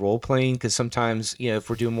job of role playing, because sometimes, if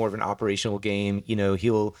we're doing more of an operational game,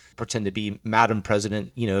 he'll pretend to be Madam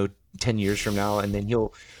President, 10 years from now, and then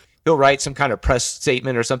he'll write some kind of press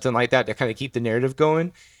statement or something like that to kind of keep the narrative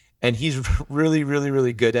going. And he's really, really,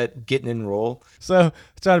 really good at getting in role. So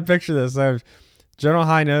try to picture this. So General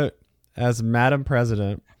Highnote as Madam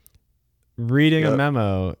President reading a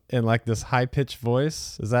memo in like this high pitched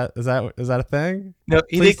voice. Is that a thing? No,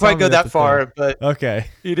 he didn't quite go that far, but okay.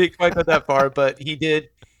 He didn't quite go that far, but he did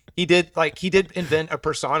invent a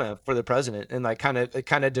persona for the president, and like kind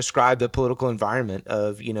of describe the political environment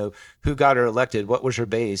of, who got her elected, what was her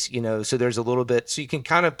base, so there's a little bit, so you can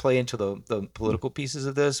kind of play into the political pieces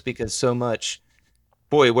of this, because so much,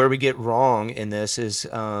 boy, where we get wrong in this is,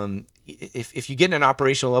 if you get in an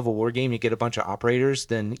operational level war game, you get a bunch of operators,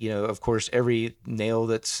 then, of course, every nail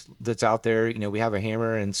that's out there, we have a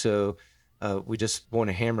hammer. And so we just want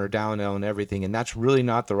to hammer down on everything. And that's really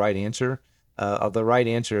not the right answer. The right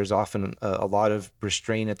answer is often a lot of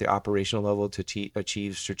restraint at the operational level to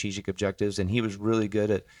achieve strategic objectives. And he was really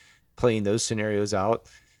good at playing those scenarios out.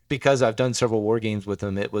 Because I've done several war games with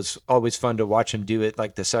him, it was always fun to watch him do it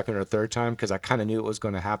like the second or third time, because I kind of knew it was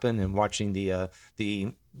going to happen, and watching the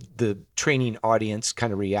training audience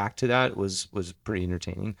kind of react to that was pretty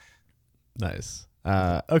entertaining. Nice.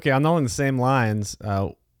 Okay, along the same lines,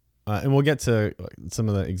 and we'll get to some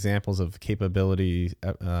of the examples of capability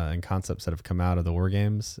and concepts that have come out of the war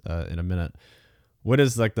games in a minute. What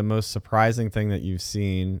is like the most surprising thing that you've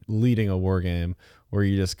seen leading a war game where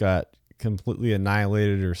you just got completely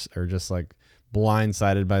annihilated or just like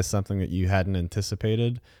blindsided by something that you hadn't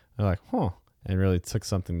anticipated? They're like, and really took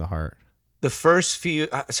something to heart? The first few,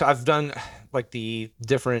 so I've done like the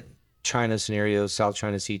different China scenarios, South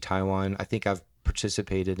China Sea, Taiwan. I think I've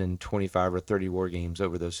participated in 25 or 30 war games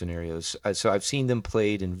over those scenarios. So I've seen them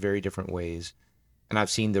played in very different ways, and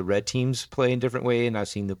I've seen the red teams play in different way, and I've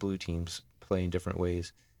seen the blue teams play in different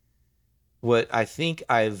ways. What I think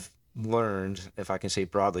I've learned, if I can say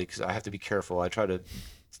broadly, because I have to be careful, I try to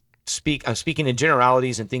I'm speaking in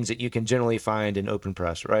generalities and things that you can generally find in open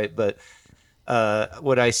press, right? But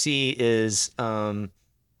what I see is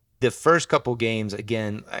the first couple games,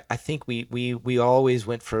 again, I think we always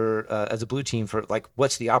went for, as a blue team, for like,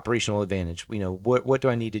 what's the operational advantage? What do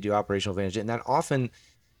I need to do operational advantage? And that often,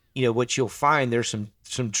 what you'll find, there's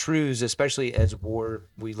some truths, especially as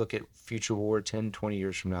we look at future war 10, 20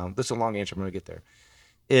 years from now. This is a long answer, I'm going to get there.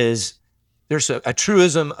 Is there's a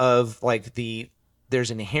truism of like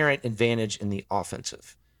there's an inherent advantage in the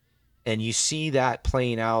offensive. And you see that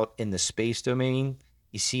playing out in the space domain.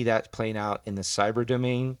 You see that playing out in the cyber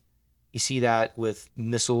domain. You see that with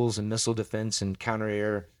missiles and missile defense and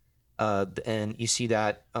counter-air. And you see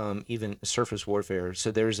that even surface warfare.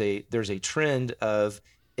 So there's a trend of,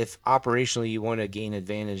 if operationally you want to gain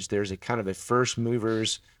advantage, there's a kind of a first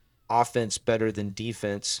movers offense better than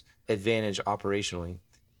defense advantage operationally.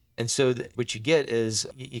 And so what you get is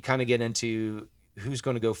you kind of get into who's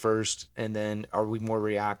going to go first, and then are we more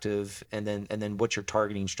reactive, and then what's your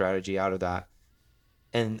targeting strategy out of that.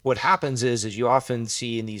 And what happens is you often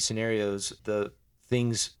see in these scenarios, the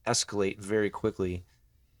things escalate very quickly.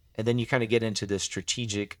 And then you kind of get into this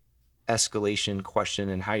strategic escalation question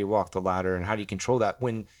and how you walk the ladder and how do you control that.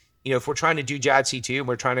 When, if we're trying to do JADC2 and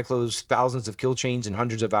we're trying to close thousands of kill chains in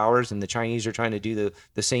hundreds of hours, and the Chinese are trying to do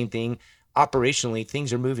the same thing, operationally,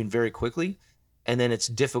 things are moving very quickly. And then it's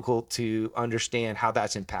difficult to understand how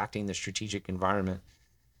that's impacting the strategic environment.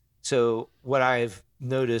 So what I've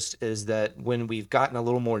noticed is that when we've gotten a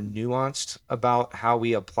little more nuanced about how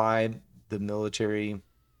we apply the military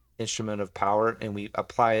instrument of power, and we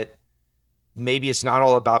apply it, maybe it's not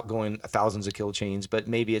all about going thousands of kill chains, but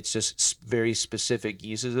maybe it's just very specific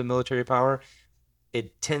uses of military power.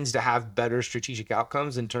 It tends to have better strategic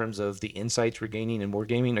outcomes in terms of the insights we're gaining in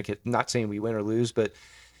wargaming. Like, not saying we win or lose, but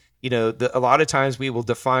a lot of times we will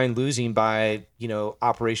define losing by,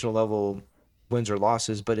 operational level wins or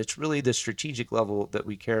losses, but it's really the strategic level that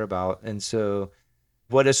we care about. And so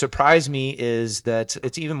what has surprised me is that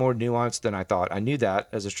it's even more nuanced than I thought. I knew that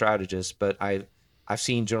as a strategist, but I've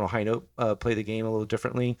seen General Hino play the game a little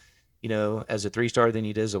differently, as a 3-star than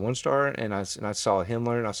he did as a 1-star. And I saw him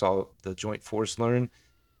learn. I saw the Joint Force learn,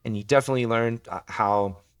 and he definitely learned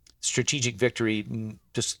how strategic victory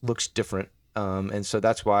just looks different. And so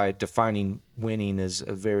that's why defining winning is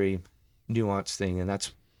a very nuanced thing. And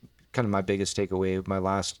that's kind of my biggest takeaway of my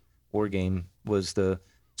last war game was the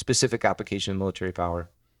specific application of military power.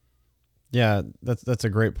 Yeah, that's a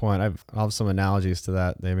great point. I'll have some analogies to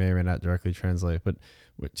that. They may or may not directly translate, but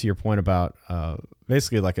to your point about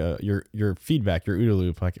basically like your feedback, your OODA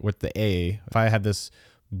loop, like with the A, if I have this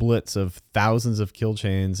blitz of thousands of kill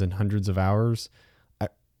chains and hundreds of hours,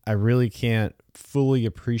 I really can't fully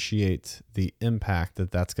appreciate the impact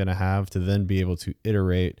that that's going to have to then be able to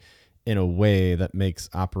iterate in a way that makes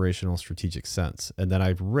operational strategic sense. And then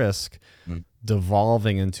I risk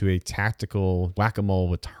devolving into a tactical whack-a-mole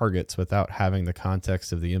with targets without having the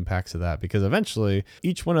context of the impacts of that. Because eventually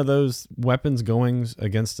each one of those weapons going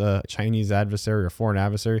against a Chinese adversary or foreign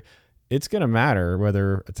adversary, it's going to matter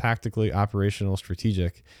whether tactically, operational,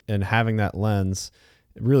 strategic, and having that lens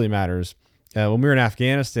really matters. When we were in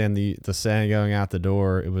Afghanistan, the saying going out the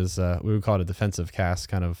door, it was we would call it a defensive cast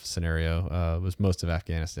kind of scenario. It was most of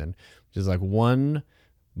Afghanistan, which is like one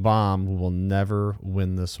bomb will never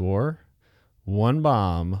win this war. One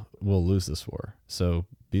bomb will lose this war. So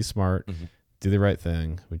be smart, do the right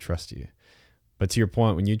thing. We trust you. But to your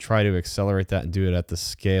point, when you try to accelerate that and do it at the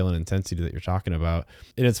scale and intensity that you're talking about,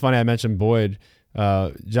 and it's funny, I mentioned Boyd.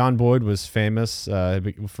 John Boyd was famous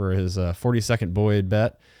for his 40-second Boyd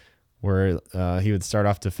bet, where he would start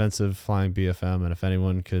off defensive flying BFM, and if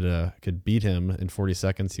anyone could beat him in 40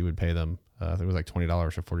 seconds, he would pay them. I think it was like $20 or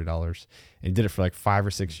 $40. And he did it for like 5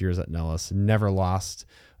 or 6 years at Nellis. Never lost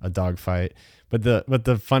a dogfight. But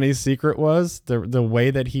the funny secret was the way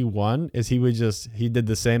that he won is he did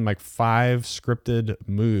the same like 5 scripted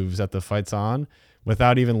moves that the fight's on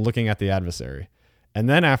without even looking at the adversary. And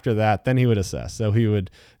then after that, then he would assess. So he would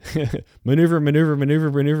maneuver,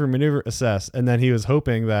 assess. And then he was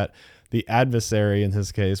hoping that the adversary, in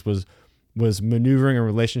his case, was maneuvering in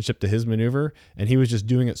relationship to his maneuver. And he was just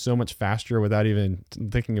doing it so much faster without even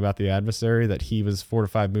thinking about the adversary that he was 4 to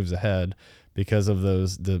 5 moves ahead because of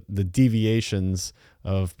the deviations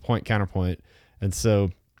of point counterpoint. And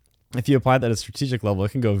so if you apply that at a strategic level,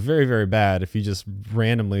 it can go very, very bad if you just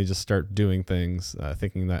randomly just start doing things,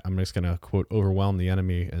 thinking that I'm just going to, quote, overwhelm the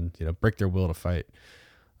enemy and break their will to fight.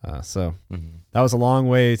 So that was a long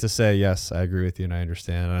way to say, yes, I agree with you and I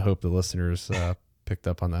understand. And I hope the listeners picked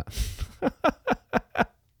up on that.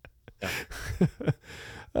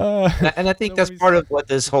 And I think that's part of what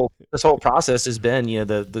this whole process has been.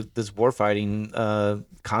 This warfighting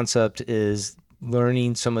concept is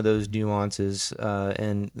learning some of those nuances,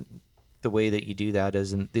 and the way that you do that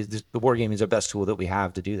is, and the war game is the best tool that we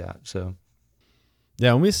have to do that. So,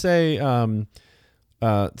 yeah, when we say it's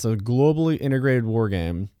a globally integrated war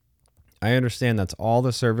game, I understand that's all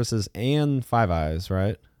the services and Five Eyes,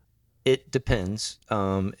 right? It depends.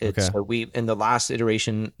 We in the last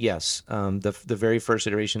iteration, yes, the very first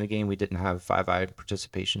iteration of the game, we didn't have Five Eye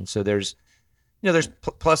participation. So there's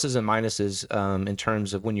pluses and minuses in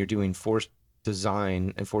terms of when you're doing force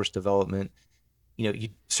design and force development. You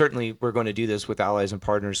certainly, we're going to do this with allies and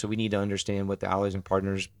partners, so we need to understand what the allies and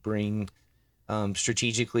partners bring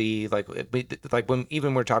strategically. Like when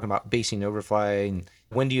even we're talking about basing overfly, and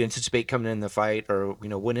when do you anticipate coming in the fight, or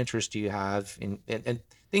what interest do you have in and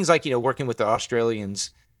things like working with the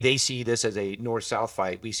Australians. They see this as a north-south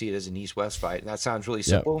fight. We see it as an east-west fight, and that sounds really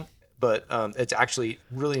simple, but it's actually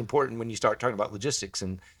really important when you start talking about logistics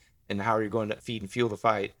and how you're going to feed and fuel the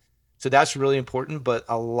fight. So that's really important, but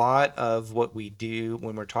a lot of what we do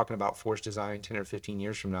when we're talking about force design 10 or 15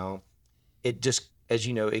 years from now, it just, as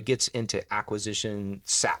you know, it gets into acquisition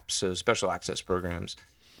SAPs, so special access programs.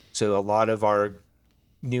 So a lot of our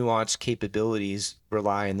nuanced capabilities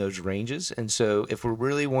rely on those ranges. And so if we're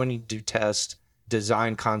really wanting to test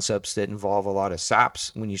design concepts that involve a lot of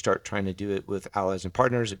SAPs, when you start trying to do it with allies and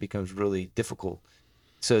partners, it becomes really difficult.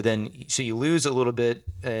 So you lose a little bit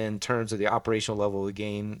in terms of the operational level of the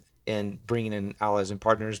game and bringing in allies and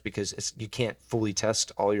partners, because you can't fully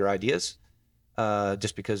test all your ideas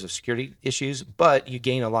just because of security issues, but you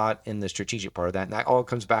gain a lot in the strategic part of that. And that all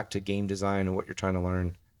comes back to game design and what you're trying to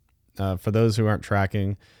learn. For those who aren't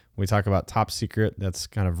tracking, we talk about top secret. That's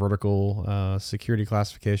kind of vertical security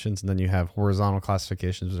classifications. And then you have horizontal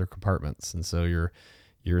classifications or compartments. And so your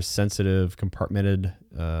your sensitive compartmented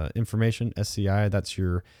information, SCI. That's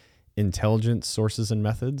your intelligence sources and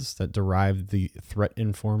methods that derive the threat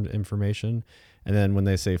informed information. And then when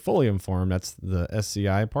they say fully informed, that's the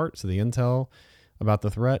SCI part, so the intel about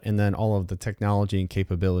the threat, and then all of the technology and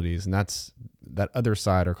capabilities. And that's that other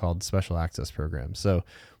side are called special access programs. So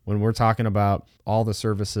when we're talking about all the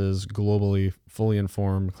services globally, fully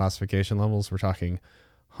informed classification levels, we're talking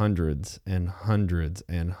hundreds and hundreds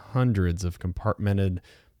and hundreds of compartmented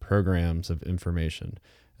programs of information.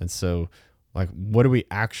 And so, like, what do we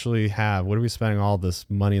actually have? What are we spending all this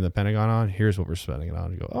money in the Pentagon on? Here's what we're spending it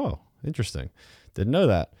on. You go, oh, interesting. Didn't know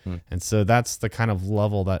that. And so that's the kind of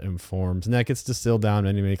level that informs, and that gets distilled down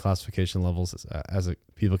many, many classification levels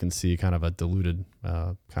people can see kind of a diluted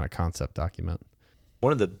kind of concept document.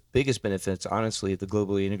 One of the biggest benefits, honestly, of the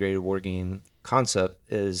globally integrated war game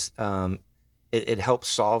concept is it helps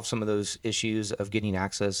solve some of those issues of getting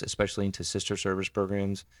access, especially into sister service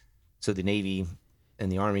programs. So the Navy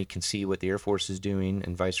and the Army can see what the Air Force is doing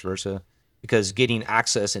and vice versa. Because getting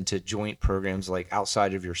access into joint programs like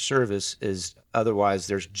outside of your service is otherwise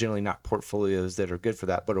there's generally not portfolios that are good for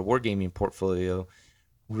that. But a wargaming portfolio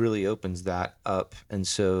really opens that up. And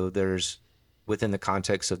so there's, within the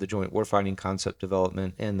context of the joint warfighting concept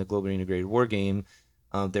development and the globally integrated war game,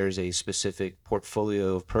 there's a specific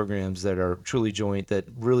portfolio of programs that are truly joint that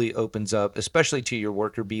really opens up, especially to your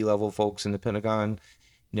worker B level folks in the Pentagon,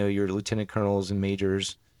 your lieutenant colonels and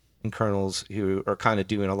majors and colonels who are kind of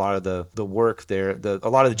doing a lot of the work there. A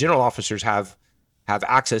lot of the general officers have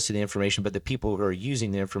access to the information, but the people who are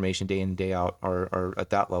using the information day in and day out are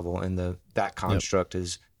at that level. And that construct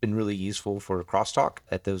has been really useful for crosstalk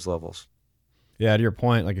at those levels. Yeah, to your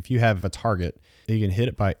point, like if you have a target, you can hit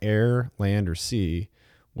it by air, land, or sea.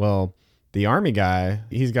 Well, the Army guy,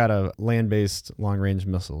 he's got a land-based long-range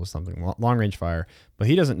missile or something, long-range fire, but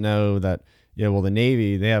he doesn't know that, the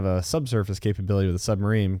Navy, they have a subsurface capability with a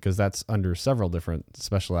submarine because that's under several different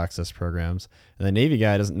special access programs. And the Navy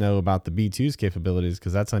guy doesn't know about the B-2's capabilities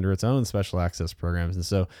because that's under its own special access programs. And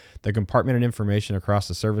so the compartmented information across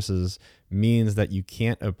the services means that you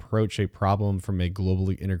can't approach a problem from a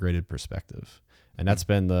globally integrated perspective. And that's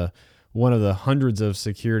been one of the hundreds of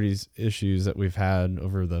securities issues that we've had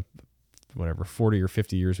over the 40 or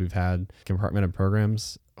 50 years we've had compartmented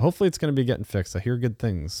programs. Hopefully it's going to be getting fixed. I hear good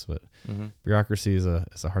things, but bureaucracy is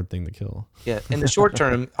a hard thing to kill. Yeah. In the short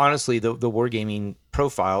term, honestly, the wargaming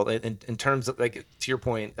profile, in terms of, like, to your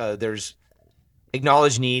point, there's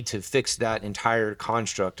acknowledged need to fix that entire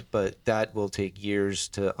construct, but that will take years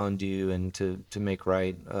to undo and to make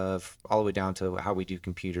right, all the way down to how we do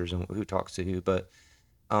computers and who talks to who. But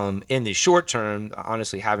in the short term,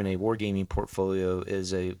 honestly, having a wargaming portfolio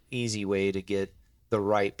is a easy way to get the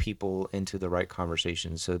right people into the right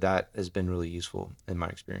conversations. So that has been really useful in my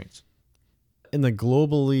experience. In the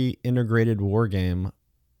globally integrated war game,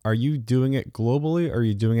 are you doing it globally, or are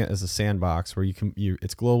you doing it as a sandbox where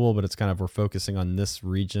it's global, but it's kind of, we're focusing on this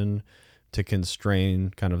region to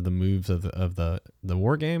constrain kind of the moves of the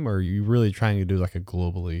war game, or are you really trying to do like a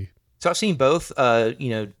globally? So I've seen both.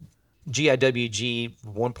 GIWG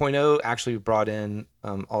 1.0 actually brought in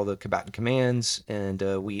all the combatant commands, and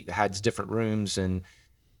we had different rooms, and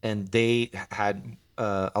they had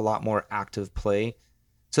a lot more active play.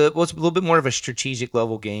 So it was a little bit more of a strategic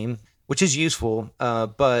level game, which is useful.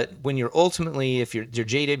 But when you're if you're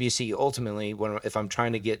JWC, ultimately, if I'm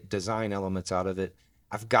trying to get design elements out of it,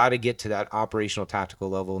 I've got to get to that operational tactical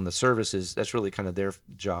level, and the services, that's really kind of their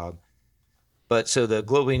job. But so the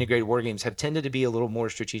globally integrated war games have tended to be a little more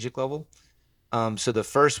strategic level. So the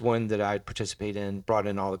first one that I participated in brought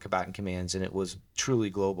in all the combatant commands, and it was truly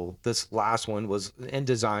global. This last one was in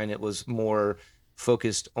design. It was more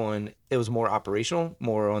focused on, it was more operational,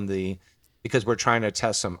 because we're trying to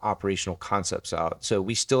test some operational concepts out. So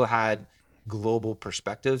we still had global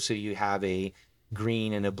perspective. So you have a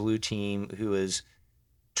green and a blue team who is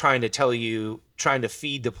trying to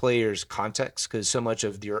feed the players context, because so much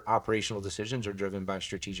of your operational decisions are driven by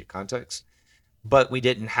strategic context. But we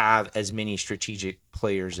didn't have as many strategic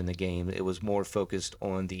players in the game. It was more focused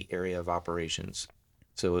on the area of operations.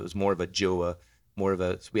 So it was more of a JOA,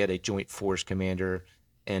 we had a joint force commander,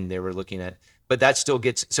 and they were looking at, but that still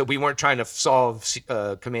so we weren't trying to solve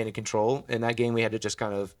command and control in that game. We had to just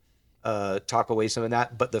kind of talk away some of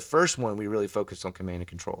that. But the first one, we really focused on command and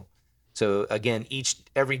control. So again,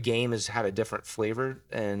 every game has had a different flavor,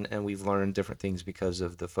 and we've learned different things because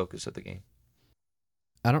of the focus of the game.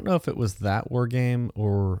 I don't know if it was that war game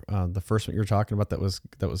or the first one you were talking about that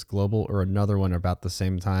was global, or another one about the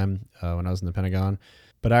same time when I was in the Pentagon.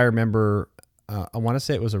 But I remember, I want to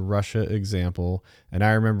say it was a Russia example, and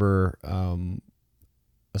I remember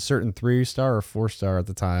a certain 3-star or 4-star at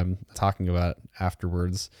the time, talking about it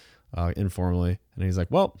afterwards, informally. And he's like,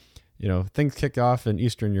 well, things kicked off in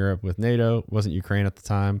Eastern Europe with NATO. It wasn't Ukraine at the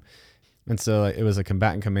time. And so it was a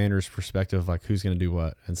combatant commander's perspective, like who's going to do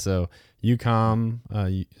what. And so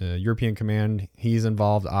EUCOM, European Command, he's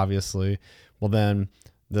involved, obviously. Well, then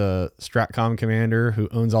the Stratcom commander, who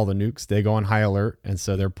owns all the nukes, they go on high alert. And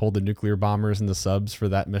so they're pulled the nuclear bombers and the subs for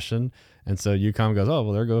that mission. And so EUCOM goes, oh,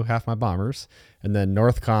 well, there go half my bombers. And then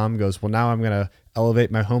Northcom goes, well, now I'm going to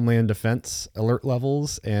elevate my homeland defense alert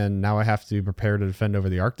levels, and now I have to prepare to defend over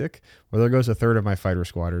the Arctic. Well, there goes a third of my fighter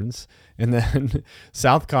squadrons. And then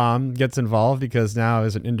Southcom gets involved because now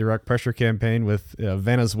is an indirect pressure campaign with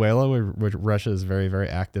Venezuela, which Russia is very, very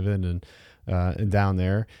active in and down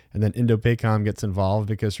there. And then Indo-PACOM gets involved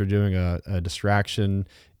because they're doing a distraction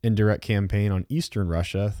indirect campaign on Eastern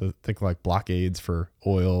Russia. So think like blockades for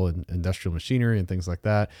oil and industrial machinery and things like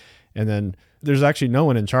that. And then there's actually no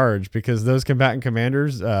one in charge because those combatant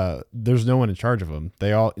commanders, there's no one in charge of them.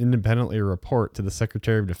 They all independently report to the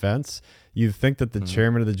Secretary of Defense. You'd think that the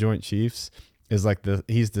chairman of the Joint Chiefs is like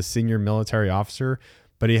he's the senior military officer,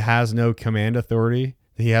 but he has no command authority.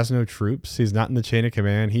 He has no troops. He's not in the chain of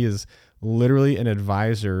command. He is literally an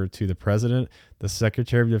advisor to the president, the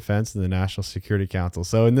Secretary of Defense, and the National Security Council.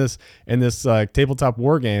 So in this tabletop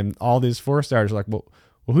war game, all these 4-stars are like, well,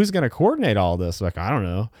 who's going to coordinate all this? Like, I don't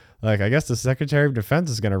know. Like, I guess the Secretary of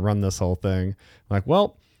Defense is going to run this whole thing. I'm like,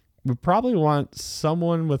 well, we probably want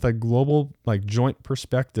someone with a global, like, joint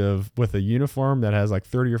perspective with a uniform that has like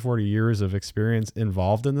 30 or 40 years of experience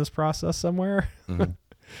involved in this process somewhere. Mm-hmm.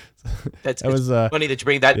 That was funny that you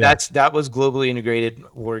bring that. Yeah. That was Globally Integrated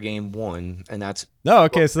War Game 1, and that's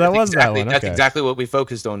okay. So that was exactly, that one. That's okay. exactly what we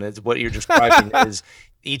focused on. Is what you're describing is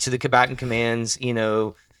each of the combatant commands,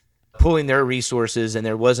 pulling their resources, and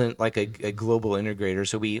there wasn't like a global integrator.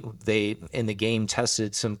 So they in the game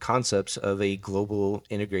tested some concepts of a global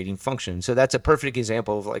integrating function. So that's a perfect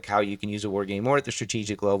example of like how you can use a war game more at the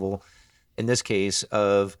strategic level. In this case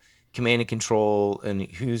of command and control and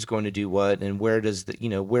who's going to do what and where does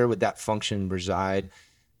where would that function reside,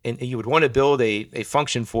 and you would want to build a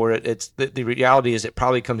function for it. It's the reality is it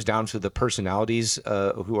probably comes down to the personalities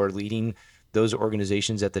who are leading those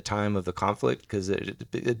organizations at the time of the conflict, because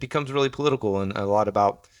it becomes really political and a lot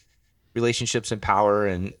about relationships and power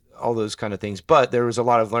and all those kind of things. But there was a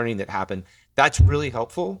lot of learning that happened. That's really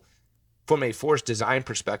helpful from a force design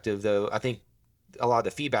perspective, though. I think a lot of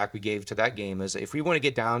the feedback we gave to that game is if we want to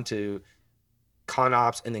get down to con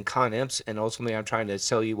ops and then con imps, and ultimately I'm trying to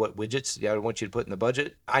sell you what widgets I want you to put in the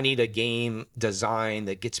budget, I need a game design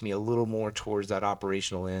that gets me a little more towards that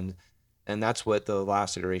operational end. And that's what the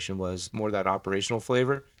last iteration was, more that operational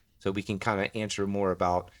flavor. So we can kind of answer more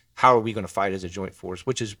about how are we going to fight as a joint force,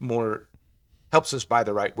 which is more helps us buy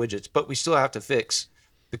the right widgets, but we still have to fix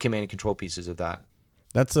the command and control pieces of that.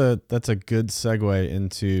 That's a good segue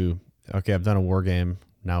into, okay, I've done a war game.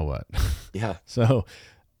 Now what? Yeah. So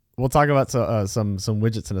we'll talk about some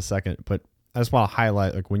widgets in a second, but I just want to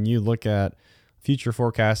highlight, like, when you look at future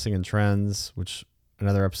forecasting and trends, which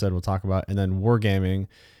another episode we'll talk about, and then wargaming,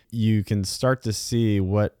 you can start to see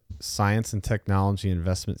what science and technology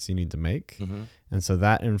investments you need to make. Mm-hmm. And so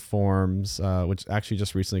that informs, which actually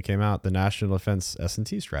just recently came out, the National Defense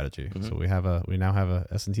S&T strategy. Mm-hmm. So we now have a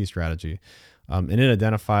S&T strategy. And it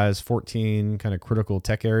identifies 14 kind of critical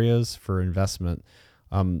tech areas for investment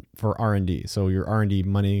for R&D. So your R&D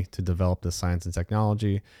money to develop the science and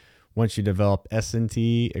technology. Once you develop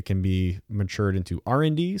S&T, it can be matured into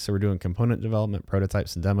R&D. So we're doing component development,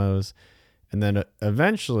 prototypes, and demos. And then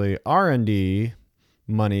eventually R&D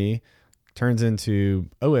money turns into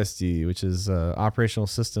OSD, which is operational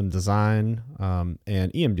system design,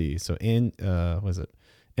 and EMD. So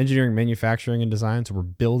engineering, manufacturing, and design. So we're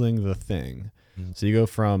building the thing. Mm-hmm. So you go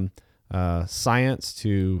from science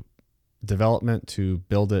to development to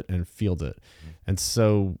build it and field it. Mm-hmm. And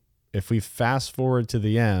so if we fast forward to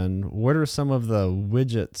the end, what are some of the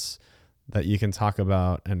widgets that you can talk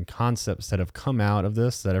about and concepts that have come out of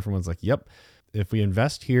this that everyone's like, yep, if we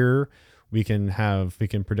invest here, we can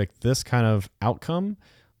predict this kind of outcome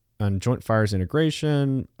on joint fires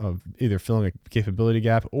integration, of either filling a capability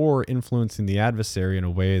gap or influencing the adversary in a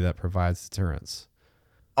way that provides deterrence.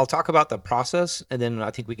 I'll talk about the process, and then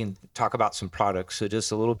I think we can talk about some products. So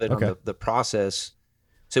just a little bit on the process.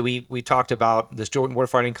 So we talked about this joint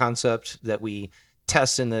warfighting concept that we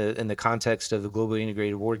test in the context of the globally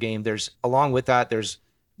integrated war game. Along with that, there's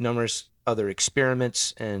numerous other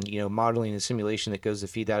experiments and modeling and simulation that goes to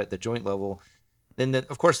feed that at the joint level. Then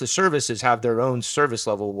of course the services have their own service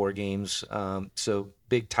level war games. So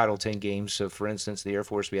big Title 10 games. So for instance, the Air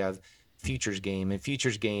Force, we have Futures Game, and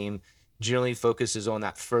Futures Game generally focuses on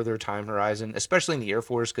that further time horizon, especially in the Air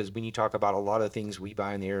Force, because when you talk about a lot of things we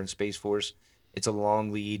buy in the Air and Space Force, it's a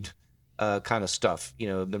long lead kind of stuff.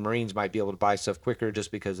 The Marines might be able to buy stuff quicker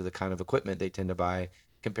just because of the kind of equipment they tend to buy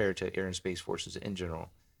compared to Air and Space Forces in general.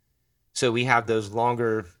 So we have those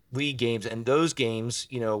longer lead games, and those games,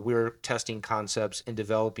 we're testing concepts and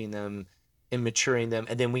developing them and maturing them,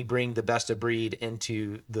 and then we bring the best of breed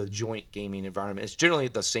into the joint gaming environment. It's generally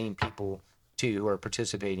the same people too who are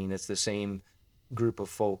participating. It's the same group of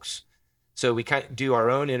folks. So we kind of do our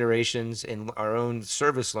own iterations and our own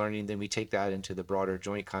service learning, then we take that into the broader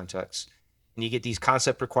joint context. And you get these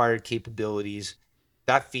concept required capabilities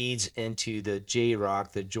that feeds into the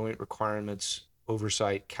JROC, the Joint Requirements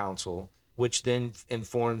Oversight Council, which then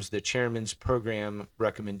informs the chairman's program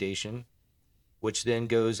recommendation, which then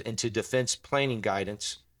goes into defense planning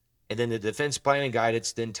guidance. And then the defense planning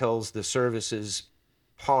guidance then tells the services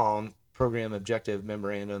POM, program objective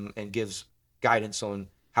memorandum, and gives guidance on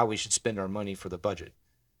how we should spend our money for the budget.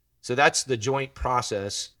 So that's the joint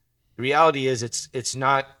process. The reality is it's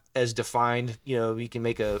not as defined. We can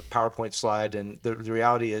make a PowerPoint slide, and the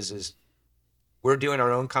reality is we're doing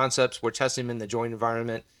our own concepts. We're testing them in the joint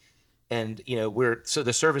environment. And, so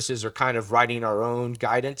the services are kind of writing our own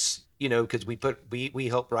guidance, because we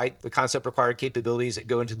help write the concept required capabilities that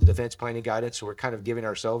go into the defense planning guidance. So we're kind of giving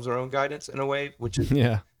ourselves our own guidance in a way, which is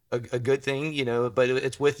a good thing, but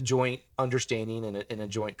it's with joint understanding in a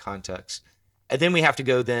joint context. And then we have to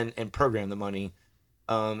go then and program the money.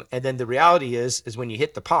 And then the reality is when you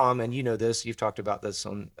hit the POM, and this, you've talked about this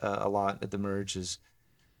on a lot at the merge, is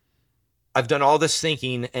I've done all this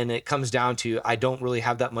thinking, and it comes down to I don't really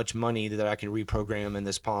have that much money that I can reprogram in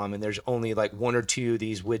this POM, and there's only like one or two of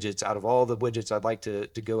these widgets out of all the widgets I'd like to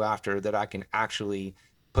go after that I can actually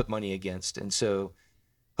put money against. And so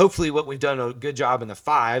hopefully what we've done a good job in the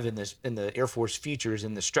 5 in the Air Force futures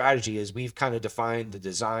and the strategy is we've kind of defined the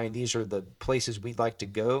design. These are the places we'd like to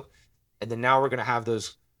go. And then now we're going to have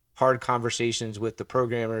those hard conversations with the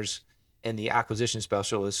programmers and the acquisition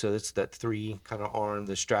specialists. So it's that 3 kind of arm: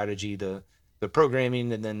 the strategy, the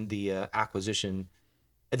programming, and then the acquisition.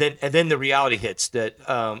 And then the reality hits that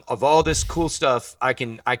of all this cool stuff, I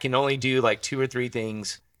can only do like 2 or 3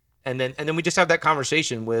 things. And then we just have that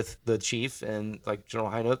conversation with the chief and like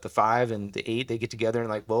General Hinote, the 5 and the 8. They get together and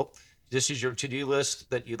like, well, this is your to-do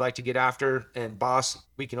list that you'd like to get after, and boss,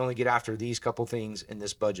 we can only get after these couple things in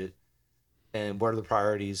this budget. And what are the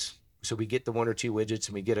priorities? So we get the 1 or 2 widgets,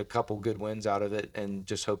 and we get a couple good wins out of it, and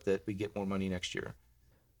just hope that we get more money next year.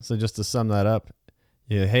 So just to sum that up,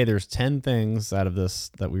 hey, there's 10 things out of this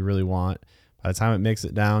that we really want. By the time it makes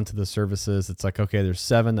it down to the services, it's like, okay, there's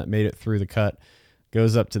 7 that made it through the cut.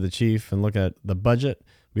 Goes up to the chief and look at the budget.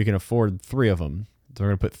 We can afford 3 of them. So we're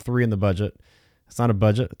going to put 3 in the budget. It's not a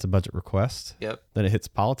budget, it's a budget request. Yep. Then it hits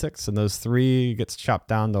politics, and those 3 gets chopped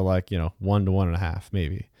down to like, 1 to 1.5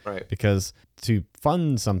 maybe. Right. Because to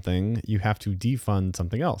fund something, you have to defund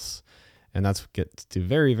something else. And that's what gets to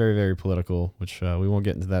very, very, very political, which we won't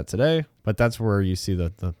get into that today. But that's where you see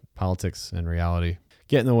the politics and reality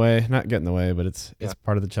get in the way. Not get in the way, but it's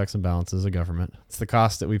part of the checks and balances of government. It's the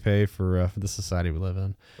cost that we pay for the society we live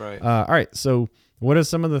in. Right. All right. So what are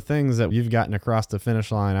some of the things that you've gotten across the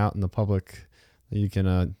finish line out in the public that you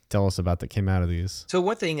can tell us about that came out of these? So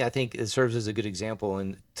one thing I think it serves as a good example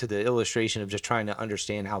and to the illustration of just trying to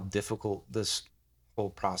understand how difficult this whole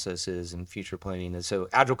process is in future planning. And so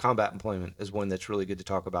agile combat employment is one that's really good to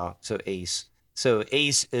talk about. So ACE. So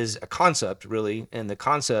ACE is a concept really. And the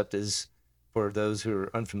concept is, for those who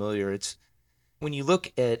are unfamiliar, it's when you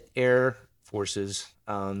look at air forces,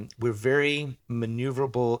 we're very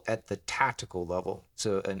maneuverable at the tactical level.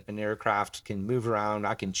 So an aircraft can move around.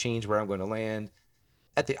 I can change where I'm going to land.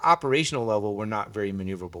 At the operational level, we're not very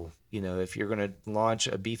maneuverable. If you're going to launch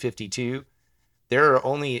a B-52, there are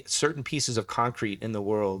only certain pieces of concrete in the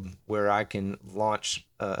world where I can launch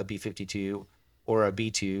a B-52 or a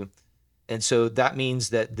B-2. And so that means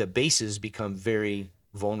that the bases become very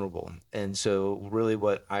vulnerable. And so really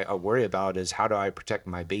what I worry about is how do I protect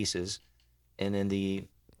my bases? And in the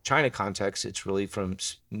China context, it's really from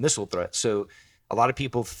missile threats. So a lot of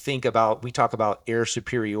people we talk about air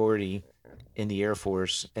superiority in the Air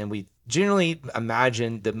Force, and we generally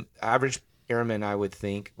imagine the average airman, I would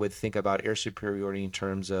think about air superiority in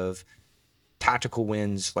terms of tactical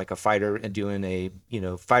wins, like a fighter and doing a,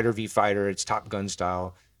 fighter v fighter, it's Top Gun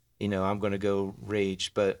style, I'm going to go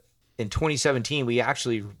rage. But in 2017, we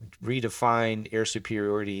actually redefined air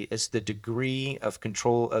superiority as the degree of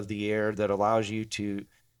control of the air that allows you to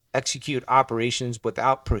execute operations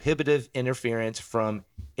without prohibitive interference from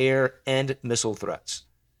air and missile threats.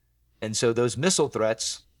 And so those missile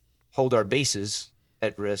threats hold our bases,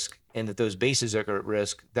 at risk and that those bases are at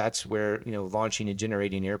risk, that's where, launching and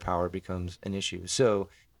generating air power becomes an issue. So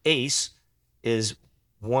ACE is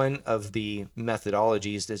one of the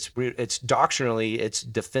methodologies it's doctrinally, it's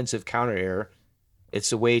defensive counter air.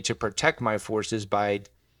 It's a way to protect my forces by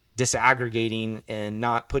disaggregating and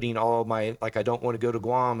not putting all my, like, I don't want to go to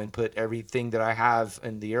Guam and put everything that I have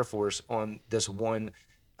in the Air Force on this one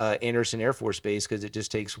Anderson Air Force Base, because it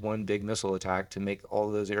just takes one big missile attack to make all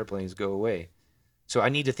of those airplanes go away. So I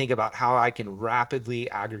need to think about how I can rapidly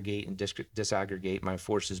aggregate and disaggregate my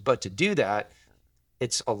forces. But to do that,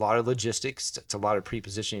 it's a lot of logistics. It's a lot of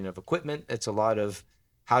pre-positioning of equipment. It's a lot of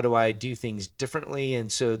how do I do things differently?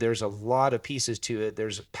 And so there's a lot of pieces to it.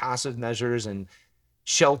 There's passive measures and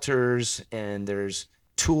shelters, and there's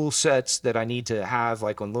tool sets that I need to have,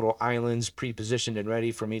 like on little islands, pre-positioned and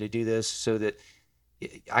ready for me to do this, so that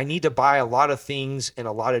I need to buy a lot of things in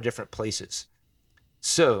a lot of different places.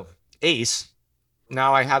 So ACE,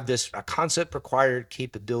 now I have a concept required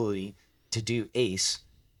capability to do ACE.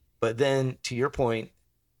 But then, to your point,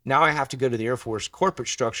 now I have to go to the Air Force corporate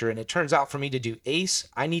structure, and it turns out for me to do ACE,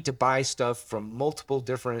 I need to buy stuff from multiple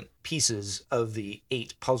different pieces of the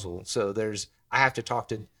 8 puzzle. So I have to talk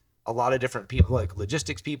to a lot of different people, like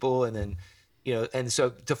logistics people, and then, and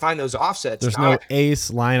so to find those offsets. There's no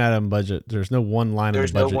ACE line item budget. There's no one line in the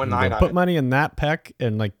budget. There's no one line item. Put money in that PEC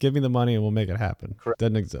and give me the money and we'll make it happen. Correct.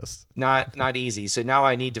 Doesn't exist. Not easy. So now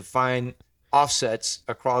I need to find offsets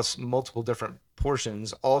across multiple different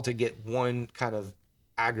portions, all to get one kind of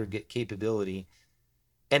aggregate capability.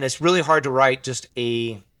 And it's really hard to write just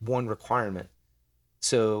one requirement.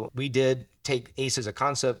 So we did take ACE as a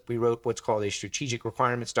concept. We wrote what's called a strategic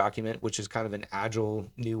requirements document, which is kind of an agile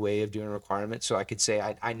new way of doing requirements. So I could say,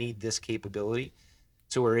 I need this capability.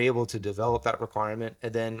 So we're able to develop that requirement.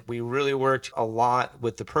 And then we really worked a lot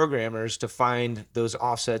with the programmers to find those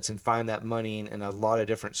offsets and find that money in a lot of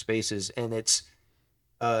different spaces. And it's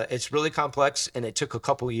really complex, and it took a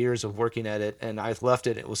couple years of working at it, and I left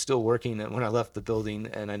it. It was still working when I left the building,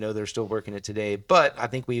 and I know they're still working it today. But I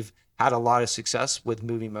think we've had a lot of success with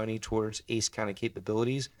moving money towards ACE kind of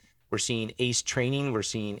capabilities. We're seeing ACE training. We're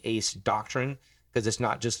seeing ACE doctrine, because it's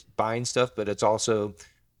not just buying stuff, but it's also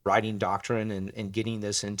writing doctrine and getting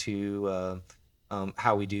this into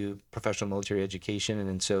how we do professional military education.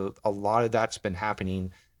 And so a lot of that's been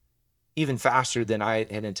happening even faster than I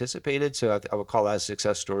had anticipated. So I would call that a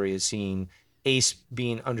success story, is seeing ACE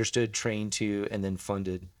being understood, trained to, and then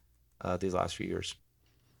funded these last few years.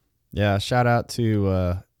 Yeah, shout out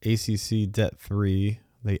to ACC Det 3,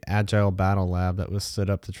 the Agile Battle Lab that was set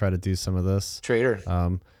up to try to do some of this.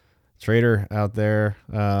 Trader out there.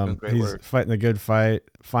 He's work. Fighting the good fight,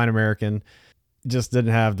 fine American. Just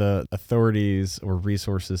didn't have the authorities or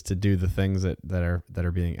resources to do the things that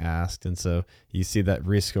are being asked. And so you see that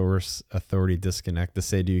resource authority disconnect, the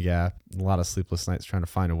say-do gap, a lot of sleepless nights trying to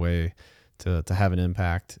find a way to have an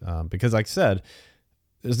impact. Because like I said,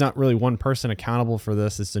 there's not really one person accountable for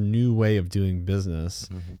this. It's a new way of doing business.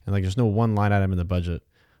 Mm-hmm. And there's no one line item in the budget.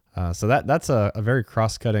 So that's a very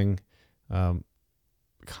cross-cutting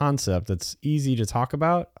concept that's easy to talk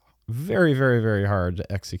about, very, very, very hard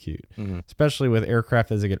to execute, especially with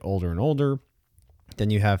aircraft as they get older and older.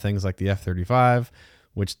 Then you have things like the F-35,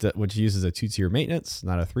 which uses a 2-tier maintenance,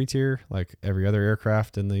 not a 3-tier, like every other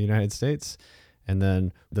aircraft in the United States. And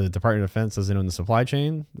then the Department of Defense doesn't own the supply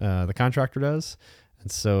chain, the contractor does.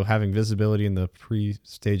 And so having visibility in the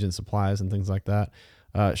pre-stage and supplies and things like that.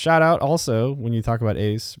 Shout out also, when you talk about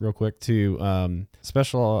ACE, real quick, to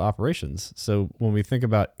special operations. So when we think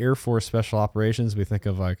about Air Force special operations, we think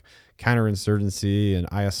of counterinsurgency and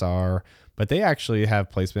ISR, but they actually have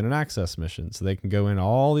placement and access missions. So they can go in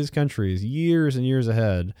all these countries years and years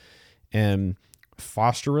ahead and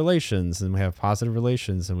foster relations, and we have positive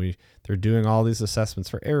relations, and they're doing all these assessments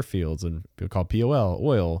for airfields, and we call POL,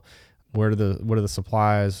 oil. What are the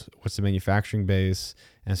supplies? What's the manufacturing base?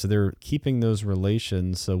 And so they're keeping those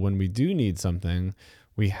relations. So when we do need something,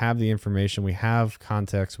 we have the information, we have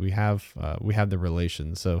context, we have the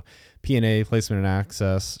relations. So P&A, placement and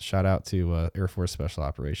access. Shout out to Air Force Special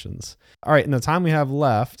Operations. All right, in the time we have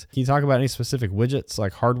left, can you talk about any specific widgets,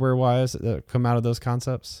 like hardware-wise, that come out of those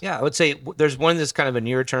concepts? Yeah, I would say there's one that's kind of a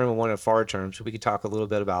near term and one a far term. So we could talk a little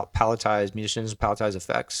bit about palletized munitions, palletized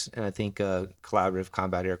effects, and I think collaborative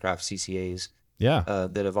combat aircraft (CCAs).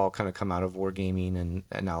 That have all kind of come out of wargaming and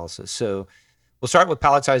analysis. So we'll start with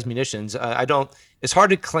palletized munitions. It's hard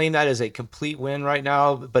to claim that as a complete win right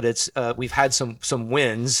now, but we've had some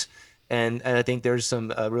wins, and I think there's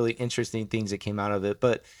some really interesting things that came out of it.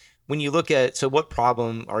 But when you look at, so what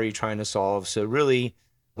problem are you trying to solve? So really,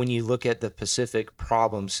 when you look at the Pacific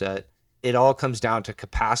problem set, it all comes down to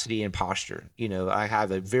capacity and posture. I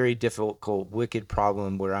have a very difficult, wicked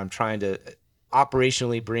problem where I'm trying to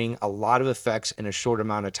operationally bring a lot of effects in a short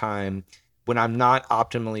amount of time when I'm not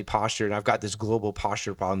optimally postured. I've got this global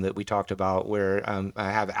posture problem that we talked about where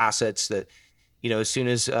I have assets that, as soon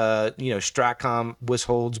as, Stratcom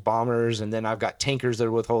withholds bombers, and then I've got tankers that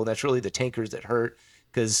are withhold. That's really the tankers that hurt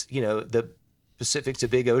because, the Pacific's a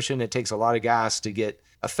big ocean. It takes a lot of gas to get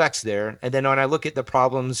effects there. And then when I look at the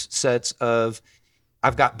problems sets of,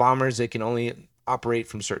 I've got bombers that can only operate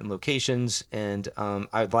from certain locations, and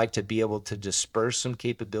I'd like to be able to disperse some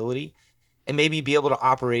capability and maybe be able to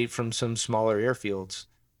operate from some smaller airfields.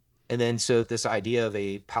 And then so this idea of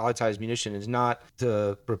a palletized munition is not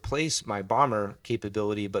to replace my bomber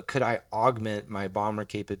capability, but could I augment my bomber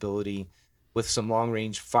capability with some long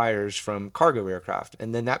range fires from cargo aircraft?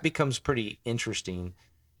 And then that becomes pretty interesting.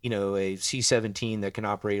 A C-17 that can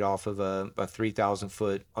operate off of a 3,000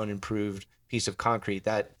 foot unimproved piece of concrete,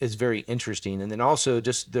 that is very interesting. And then also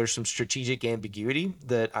just there's some strategic ambiguity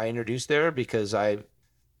that I introduced there because I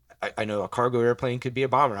know a cargo airplane could be a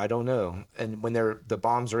bomber. I don't know. And when the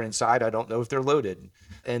bombs are inside, I don't know if they're loaded.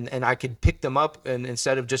 And I could pick them up, and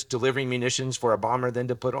instead of just delivering munitions for a bomber then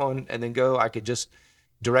to put on and then go, I could just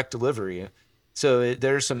direct delivery. So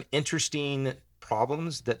there's some interesting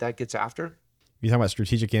problems that gets after. You talk about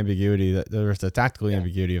strategic ambiguity. That there's the tactical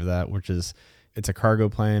ambiguity of that, which is it's a cargo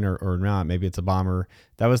plane or not. Maybe it's a bomber.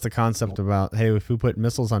 That was the concept about, hey, if we put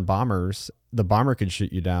missiles on bombers, the bomber could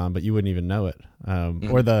shoot you down, but you wouldn't even know it.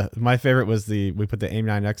 Or my favorite was we put the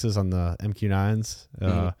AIM-9Xs on the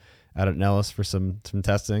MQ-9s out at Nellis for some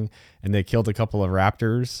testing, and they killed a couple of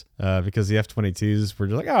Raptors because the F-22s were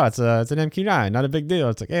just like, oh, it's an MQ-9, not a big deal.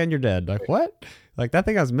 It's like, and you're dead. Like, what? Like, that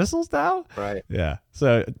thing has missiles now? Right. Yeah.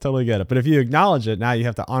 So totally get it. But if you acknowledge it, now you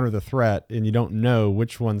have to honor the threat, and you don't know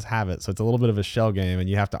which ones have it. So it's a little bit of a shell game, and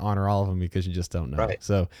you have to honor all of them because you just don't know. Right.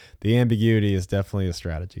 So the ambiguity is definitely a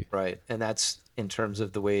strategy. Right. And that's in terms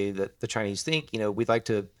of the way that the Chinese think. We'd like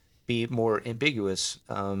to be more ambiguous,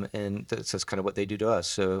 and that's kind of what they do to us.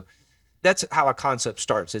 So that's how a concept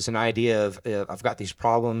starts. It's an idea of, I've got these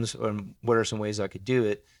problems, what are some ways I could do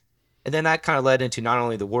it? And then that kind of led into not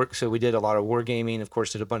only the work. So we did a lot of wargaming, of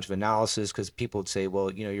course, did a bunch of analysis because people would say,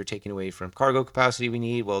 well, you're taking away from cargo capacity we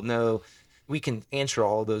need. Well, no, we can answer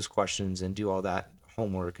all of those questions and do all that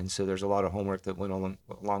homework. And so there's a lot of homework that went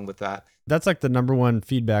along with that. That's like the number one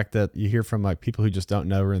feedback that you hear from like people who just don't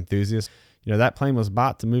know or enthusiasts. That plane was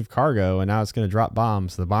bought to move cargo, and now it's going to drop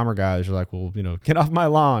bombs. So the bomber guys are like, well, get off my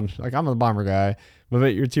lawn. Like, I'm a bomber guy. But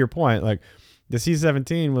to your point, like the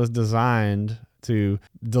C-17 was designed to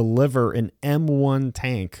deliver an M1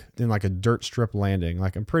 tank in like a dirt strip landing.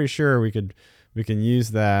 Like, I'm pretty sure we can use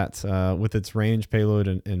that with its range, payload,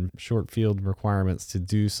 and short field requirements to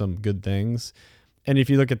do some good things. And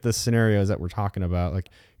if you look at the scenarios that we're talking about, like,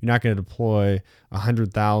 you're not going to deploy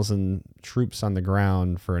 100,000 troops on the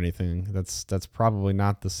ground for anything. That's probably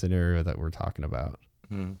not the scenario that we're talking about.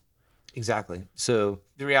 Mm-hmm. Exactly. So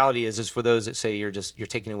the reality is for those that say you're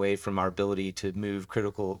taking away from our ability to move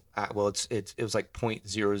critical. It was like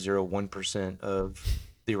 0.001% of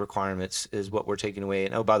the requirements is what we're taking away.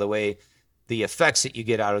 And oh, by the way, the effects that you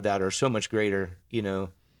get out of that are so much greater.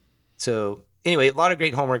 So anyway, a lot of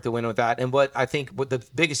great homework that went with that. And what the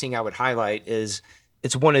biggest thing I would highlight is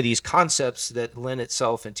it's one of these concepts that lend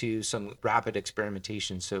itself into some rapid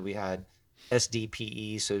experimentation. So we had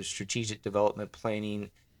SDPE, so strategic development planning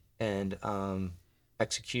and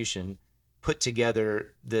execution, put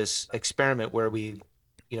together this experiment where we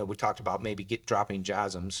talked about maybe dropping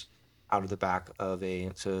JASMs out of the back of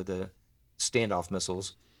the standoff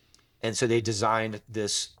missiles. And so they designed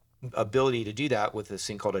this ability to do that with this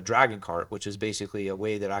thing called a dragon cart, which is basically a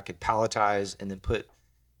way that I could palletize and then put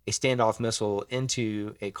a standoff missile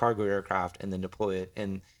into a cargo aircraft and then deploy it.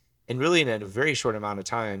 And really in a very short amount of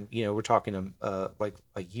time, we're talking like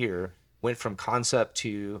a year, went from concept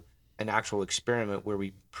to an actual experiment where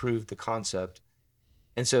we proved the concept.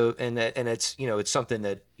 And so, and it's, it's something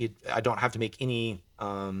that I don't have to make any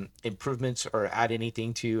improvements or add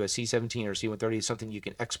anything to a C-17 or C-130. It's something you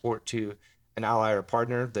can export to an ally or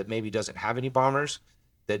partner that maybe doesn't have any bombers,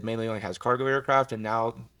 that mainly only has cargo aircraft. And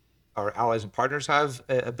now our allies and partners have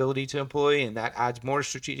ability to employ, and that adds more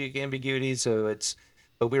strategic ambiguity.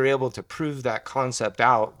 But we were able to prove that concept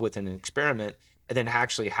out with an experiment and then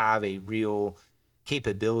actually have a real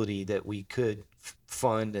capability that we could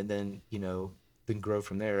fund and then, then grow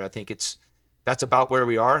from there. I think that's about where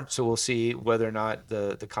we are. So we'll see whether or not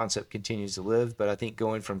the concept continues to live. But I think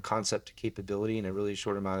going from concept to capability in a really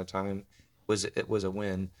short amount of time was a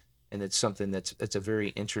win. And it's something it's a very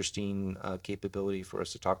interesting capability for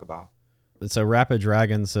us to talk about. It's a Rapid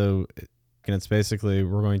Dragon, so and it's basically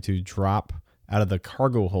we're going to drop out of the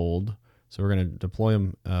cargo hold. So we're going to deploy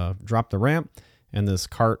them, drop the ramp, and this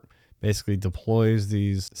cart basically deploys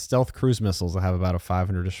these stealth cruise missiles that have about a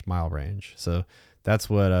 500-ish mile range. So that's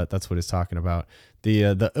what he's talking about.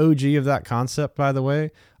 The OG of that concept, by the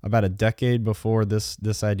way, about a decade before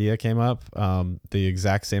this idea came up, the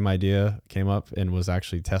exact same idea came up and was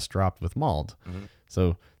actually test dropped with Mauled. Mm-hmm.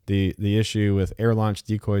 So the issue with air launch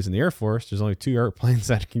decoys in the Air Force, there's only 2 airplanes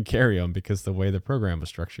that can carry them because the way the program was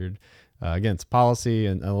structured. Again, it's policy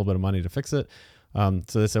and a little bit of money to fix it.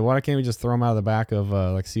 So they said, why can't we just throw them out of the back of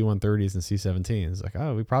like C-130s and C-17s? Like,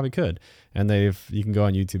 oh, we probably could. And you can go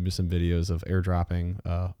on YouTube to some videos of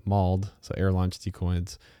airdropping Mauled, so air launch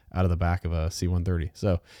decoys out of the back of a C-130.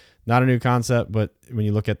 So not a new concept, but when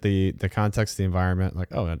you look at the context of the environment,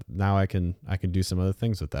 like, oh, now I can do some other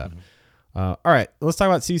things with that. Mm-hmm. All right, let's talk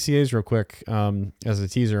about CCAs real quick as a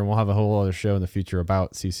teaser, and we'll have a whole other show in the future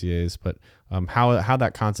about CCAs, but how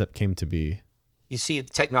that concept came to be. You see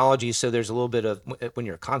technology, so there's a little bit of, when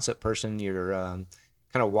you're a concept person, you're kind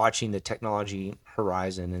of watching the technology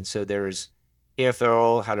horizon. And so there's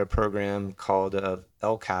AFRL had a program called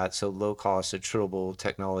LCAT, so low cost attritable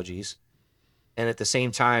technologies. And at the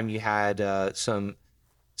same time, you had some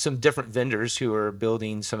different vendors who are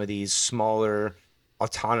building some of these smaller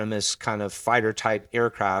autonomous kind of fighter type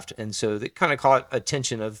aircraft. And so they kind of caught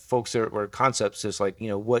attention of folks that were concepts, just like,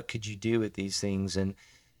 what could you do with these things? And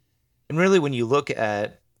really, when you look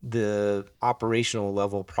at the operational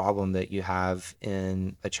level problem that you have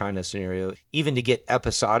in a China scenario, even to get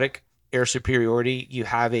episodic air superiority, you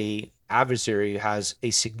have a adversary who has a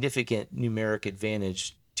significant numeric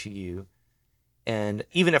advantage to you. And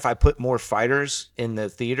even if I put more fighters in the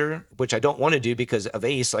theater, which I don't want to do because of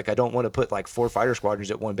ACE, like I don't want to put like 4 fighter squadrons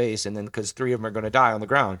at one base, and then because 3 of them are going to die on the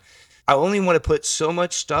ground. I only want to put so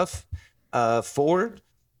much stuff forward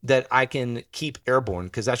that I can keep airborne,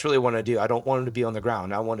 because that's really what I do. I don't want them to be on the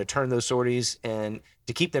ground. I want to turn those sorties, and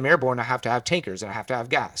to keep them airborne, I have to have tankers and I have to have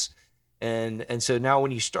gas. And so now when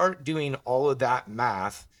you start doing all of that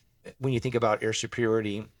math, when you think about air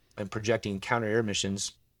superiority and projecting counter air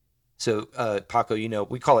missions, so Paco,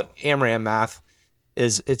 we call it AMRAAM math.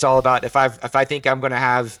 It's all about if I think I'm going to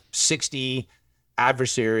have 60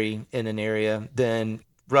 adversary in an area, then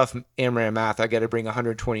rough AMRAAM math, I got to bring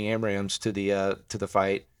 120 AMRAAMs to the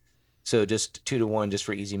fight. So just 2 to 1, just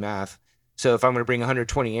for easy math. So if I'm going to bring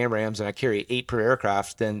 120 AMRAAMs and I carry 8 per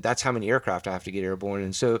aircraft, then that's how many aircraft I have to get airborne.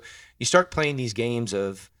 And so you start playing these games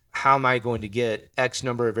of how am I going to get X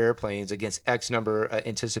number of airplanes against X number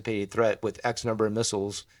anticipated threat with X number of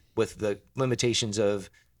missiles, with the limitations of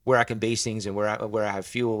where I can base things and where I have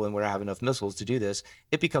fuel and where I have enough missiles to do this.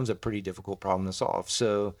 It becomes a pretty difficult problem to solve.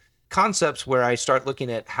 So concepts where I start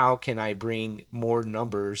looking at how can I bring more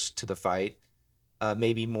numbers to the fight,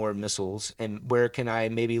 maybe more missiles, and where can I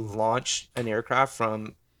maybe launch an aircraft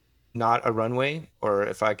from not a runway, or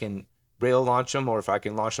if I can rail launch them, or if I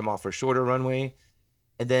can launch them off a shorter runway.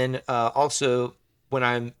 And then also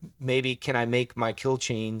when can I make my kill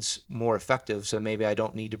chains more effective, so maybe I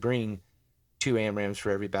don't need to bring 2 AMRAAMs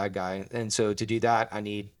for every bad guy. And so to do that, I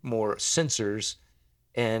need more sensors,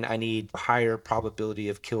 and I need higher probability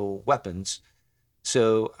of kill weapons.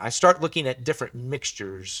 So I start looking at different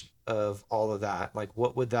mixtures of all of that. Like,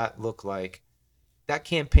 what would that look like? That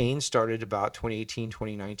campaign started about 2018,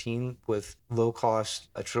 2019 with low cost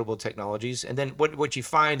attritable technologies. And then what you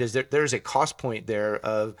find is that there's a cost point there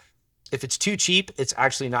of, if it's too cheap, it's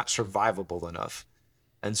actually not survivable enough.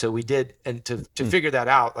 And so we did, and to figure that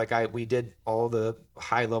out, we did all the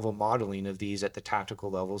high level modeling of these at the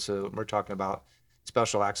tactical level. So we're talking about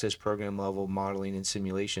special access program level modeling and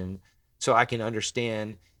simulation. So I can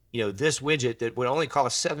understand, this widget that would only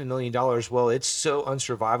cost $7 million, well, it's so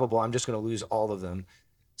unsurvivable, I'm just going to lose all of them.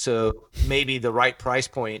 So maybe the right price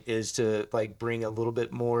point is to bring a little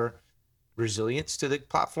bit more resilience to the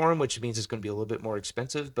platform, which means it's going to be a little bit more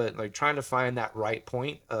expensive, but trying to find that right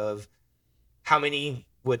point of how many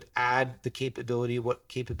would add the capability, what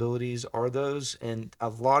capabilities are those? And a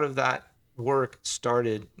lot of that work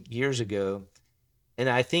started years ago. And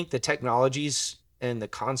I think the technologies and the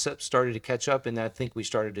concepts started to catch up, and I think we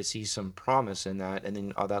started to see some promise in that. And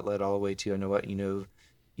then all that led all the way to,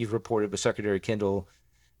 you've reported with Secretary Kendall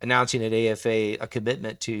announcing at AFA a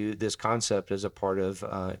commitment to this concept as a part of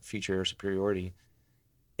future air superiority.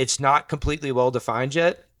 It's not completely well defined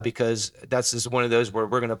yet, because that's just one of those where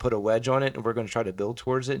we're going to put a wedge on it and we're going to try to build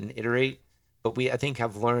towards it and iterate. But I think,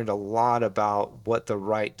 have learned a lot about what the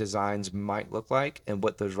right designs might look like and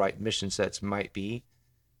what those right mission sets might be.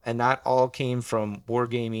 And that all came from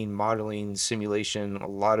wargaming, modeling, simulation, a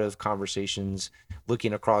lot of conversations,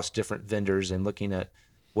 looking across different vendors and looking at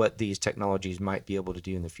what these technologies might be able to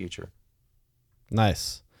do in the future.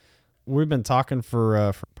 Nice. We've been talking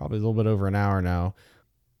for probably a little bit over an hour now.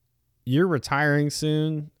 You're retiring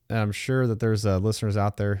soon, and I'm sure that there's listeners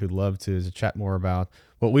out there who'd love to chat more about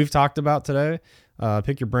what we've talked about today.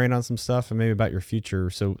 Pick your brain on some stuff and maybe about your future.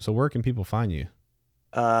 So where can people find you?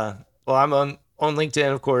 Well, I'm on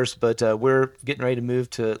LinkedIn, of course, but we're getting ready to move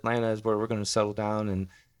to Atlanta, is where we're going to settle down. And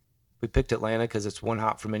we picked Atlanta because it's one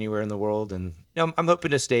hop from anywhere in the world. And I'm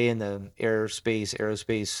hoping to stay in the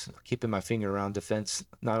aerospace, keeping my finger around defense.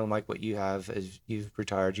 Not unlike what you have as you've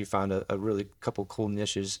retired. You found a really couple cool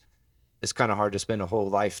niches. It's kind of hard to spend a whole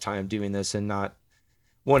lifetime doing this and not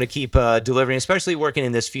want to keep delivering, especially working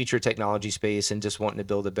in this future technology space and just wanting to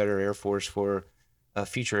build a better Air Force for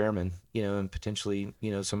future airmen, and potentially,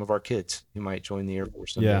 some of our kids who might join the Air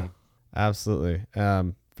Force someday. Yeah, absolutely.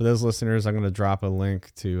 For those listeners, I'm going to drop a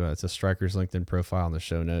link to Stryker's LinkedIn profile in the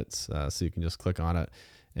show notes, so you can just click on it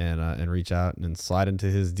and reach out and slide into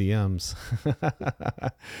his DMs.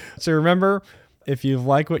 So remember, if you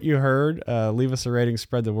like what you heard, leave us a rating,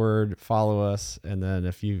 spread the word, follow us. And then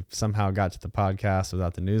if you somehow got to the podcast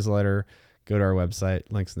without the newsletter, go to our website,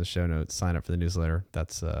 links in the show notes, sign up for the newsletter.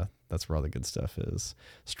 That's where all the good stuff is.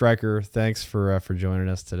 Stryker, thanks for joining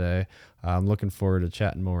us today. I'm looking forward to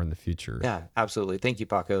chatting more in the future. Yeah, absolutely. Thank you,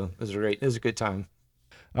 Paco. It was a good time.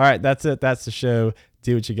 All right, that's it. That's the show.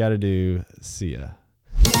 Do what you got to do. See ya.